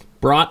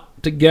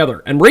brought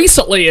together. And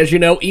recently, as you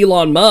know,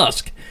 Elon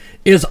Musk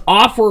is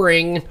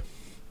offering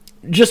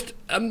just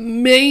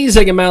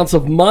amazing amounts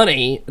of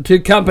money to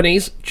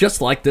companies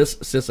just like this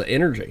Soopa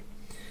Energy.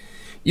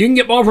 You can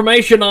get more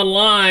information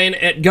online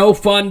at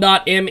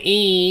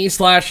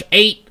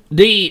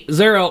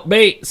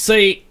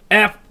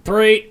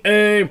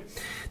gofund.me/8D0BCF3E.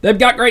 They've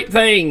got great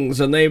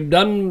things, and they've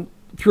done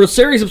through a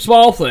series of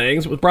small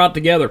things was brought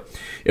together.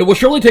 It will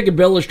surely take a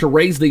village to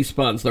raise these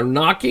funds. They're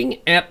knocking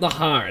at the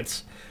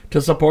hearts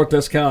to support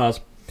this cause.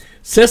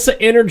 Soopa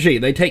Energy,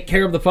 they take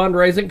care of the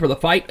fundraising for the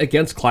fight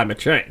against climate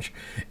change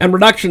and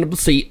reduction of the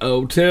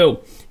CO2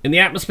 in the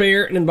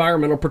atmosphere and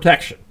environmental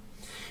protection.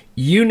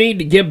 You need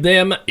to give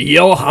them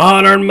your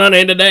hard-earned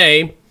money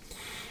today.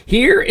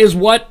 Here is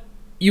what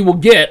you will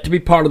get to be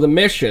part of the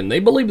mission. They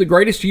believe the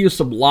greatest use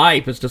of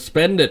life is to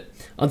spend it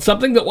on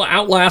something that will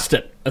outlast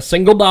it. A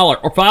single $1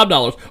 or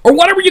 $5 or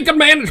whatever you can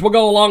manage will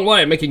go a long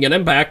way, making an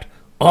impact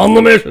on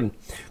the mission.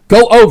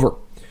 Go over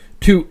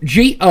to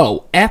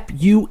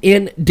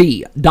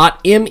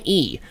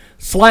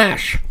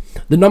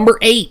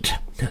GOFUND.me/8,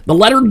 the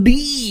letter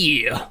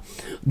D,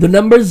 the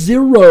number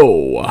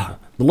 0,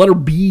 the letter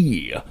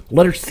B, the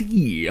letter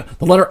C,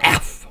 the letter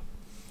F,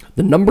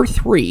 the number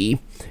 3,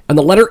 and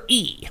the letter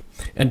E,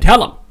 and tell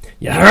them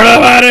you heard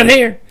about it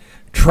here.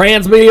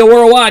 Transmedia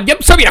Worldwide. Give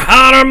them some of your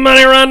hard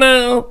money right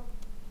now.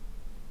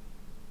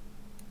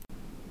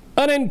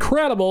 An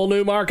incredible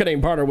new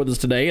marketing partner with us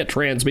today at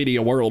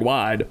Transmedia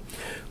Worldwide.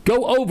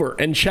 Go over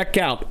and check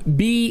out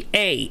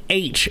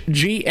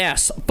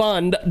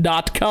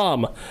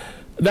BAHGSfund.com.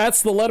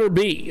 That's the letter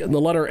B,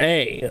 the letter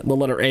A, the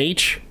letter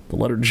H, the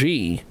letter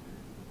G,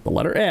 the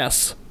letter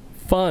S,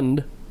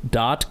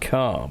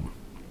 fund.com.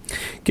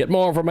 Get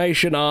more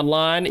information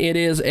online. It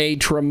is a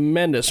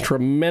tremendous,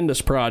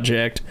 tremendous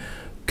project.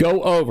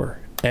 Go over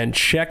and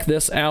check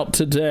this out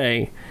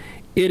today.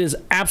 It is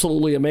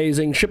absolutely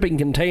amazing. Shipping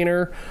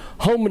container,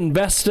 home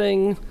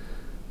investing.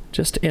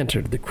 Just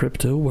entered the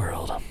crypto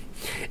world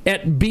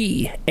at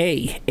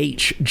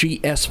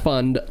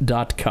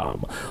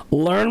BAHGSfund.com.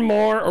 Learn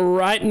more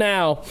right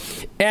now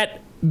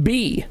at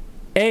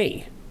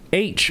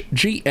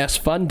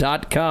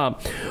BAHGSfund.com.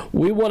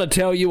 We want to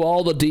tell you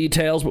all the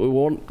details, but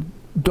we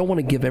don't want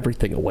to give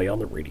everything away on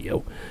the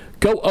radio.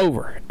 Go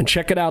over and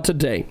check it out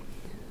today.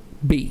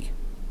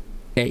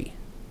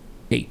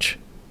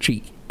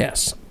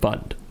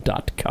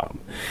 BAHGSfund.com.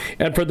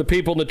 And for the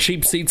people in the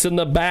cheap seats in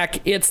the back,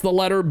 it's the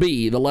letter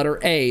B, the letter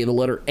A, the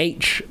letter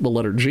H, the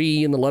letter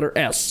G, and the letter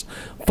S.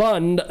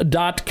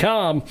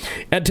 Fund.com.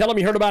 And tell them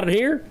you heard about it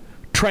here.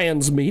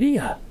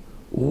 Transmedia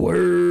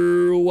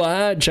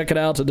Worldwide. Check it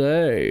out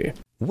today.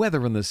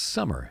 Weather in the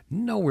summer,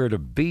 nowhere to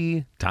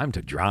be, time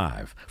to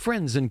drive.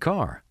 Friends in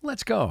car,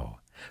 let's go.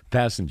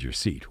 Passenger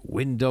seat,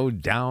 window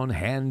down,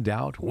 hand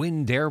out,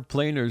 wind,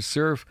 airplane, or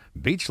surf,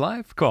 beach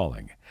life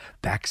calling.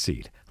 Back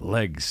seat,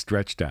 legs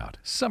stretched out,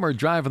 summer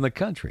drive in the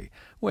country,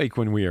 wake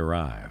when we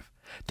arrive.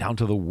 Down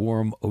to the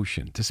warm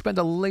ocean to spend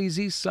a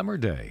lazy summer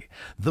day.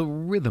 The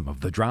rhythm of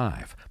the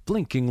drive,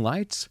 blinking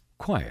lights,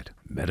 quiet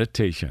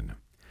meditation.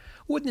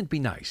 Wouldn't it be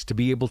nice to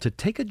be able to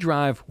take a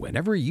drive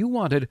whenever you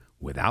wanted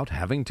without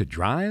having to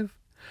drive?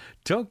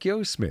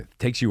 Tokyo Smith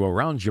takes you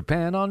around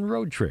Japan on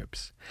road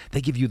trips. They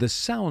give you the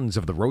sounds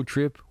of the road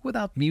trip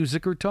without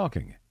music or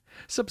talking.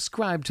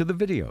 Subscribe to the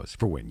videos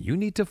for when you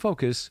need to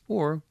focus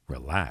or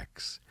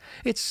relax.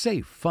 It's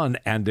safe, fun,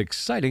 and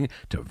exciting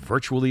to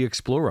virtually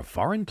explore a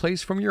foreign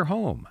place from your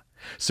home.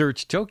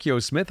 Search Tokyo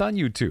Smith on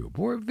YouTube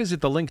or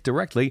visit the link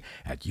directly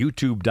at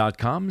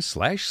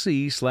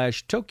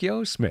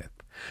youtube.com/c/Tokyo Smith.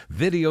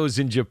 Videos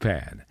in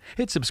Japan.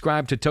 Hit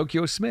subscribe to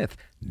Tokyo Smith.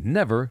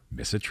 Never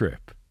miss a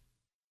trip.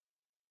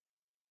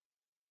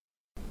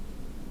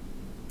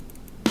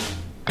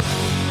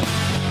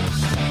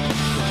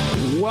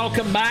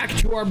 Welcome back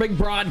to our big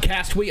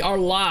broadcast. We are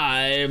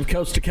live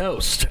coast to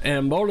coast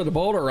and boulder to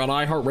boulder on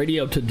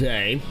iHeartRadio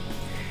today.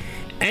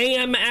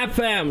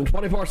 AM/FM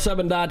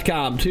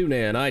 247.com,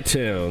 TuneIn,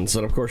 iTunes,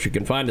 and of course you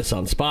can find us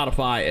on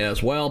Spotify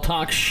as well.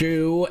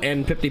 TalkShoe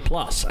and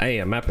 50+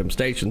 AM/FM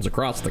stations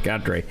across the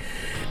country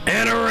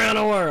and around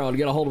the world.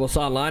 Get a hold of us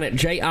online at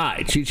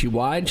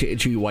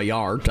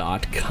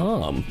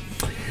JIGGYR.com.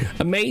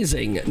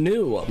 Amazing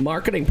new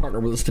marketing partner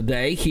with us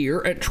today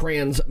here at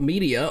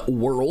Transmedia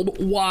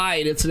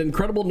Worldwide. It's an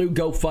incredible new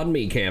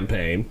GoFundMe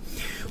campaign.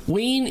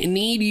 We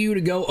need you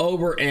to go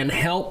over and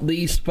help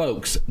these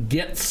folks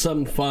get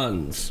some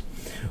funds.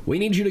 We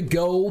need you to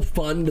go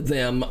fund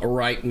them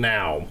right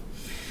now.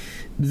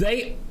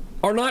 They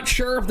are not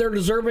sure if they're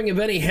deserving of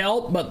any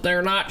help, but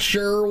they're not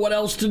sure what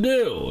else to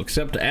do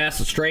except to ask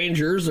the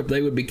strangers if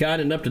they would be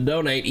kind enough to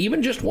donate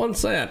even just 1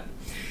 cent.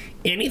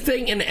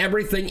 Anything and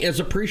everything is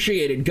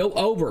appreciated. Go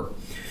over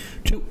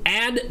to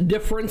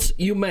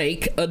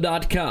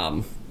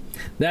AddDifferenceYouMake.com.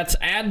 That's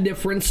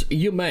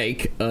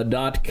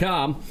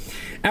AddDifferenceYouMake.com.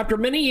 After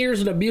many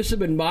years in an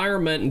abusive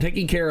environment and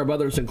taking care of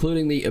others,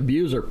 including the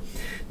abuser,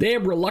 they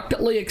have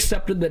reluctantly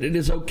accepted that it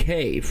is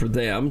okay for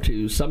them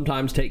to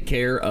sometimes take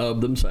care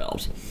of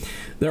themselves.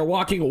 They're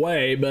walking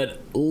away, but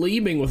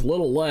leaving with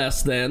little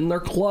less than their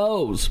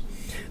clothes.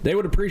 They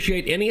would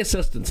appreciate any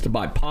assistance to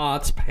buy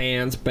pots,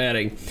 pans,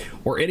 bedding,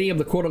 or any of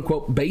the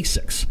quote-unquote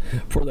basics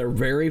for their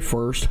very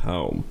first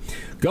home.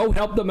 Go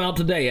help them out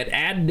today at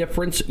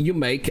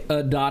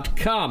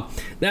AddDifferenceYouMake.com.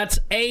 That's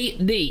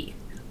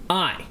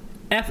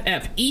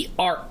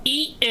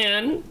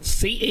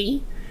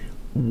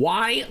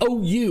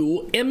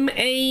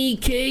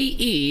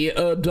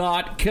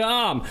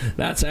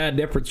That's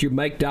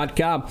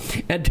AddDifferenceYouMake.com.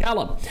 And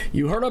tell them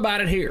you heard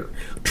about it here.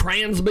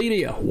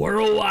 Transmedia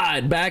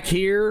Worldwide, back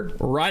here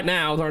right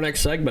now with our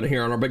next segment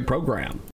here on our big program.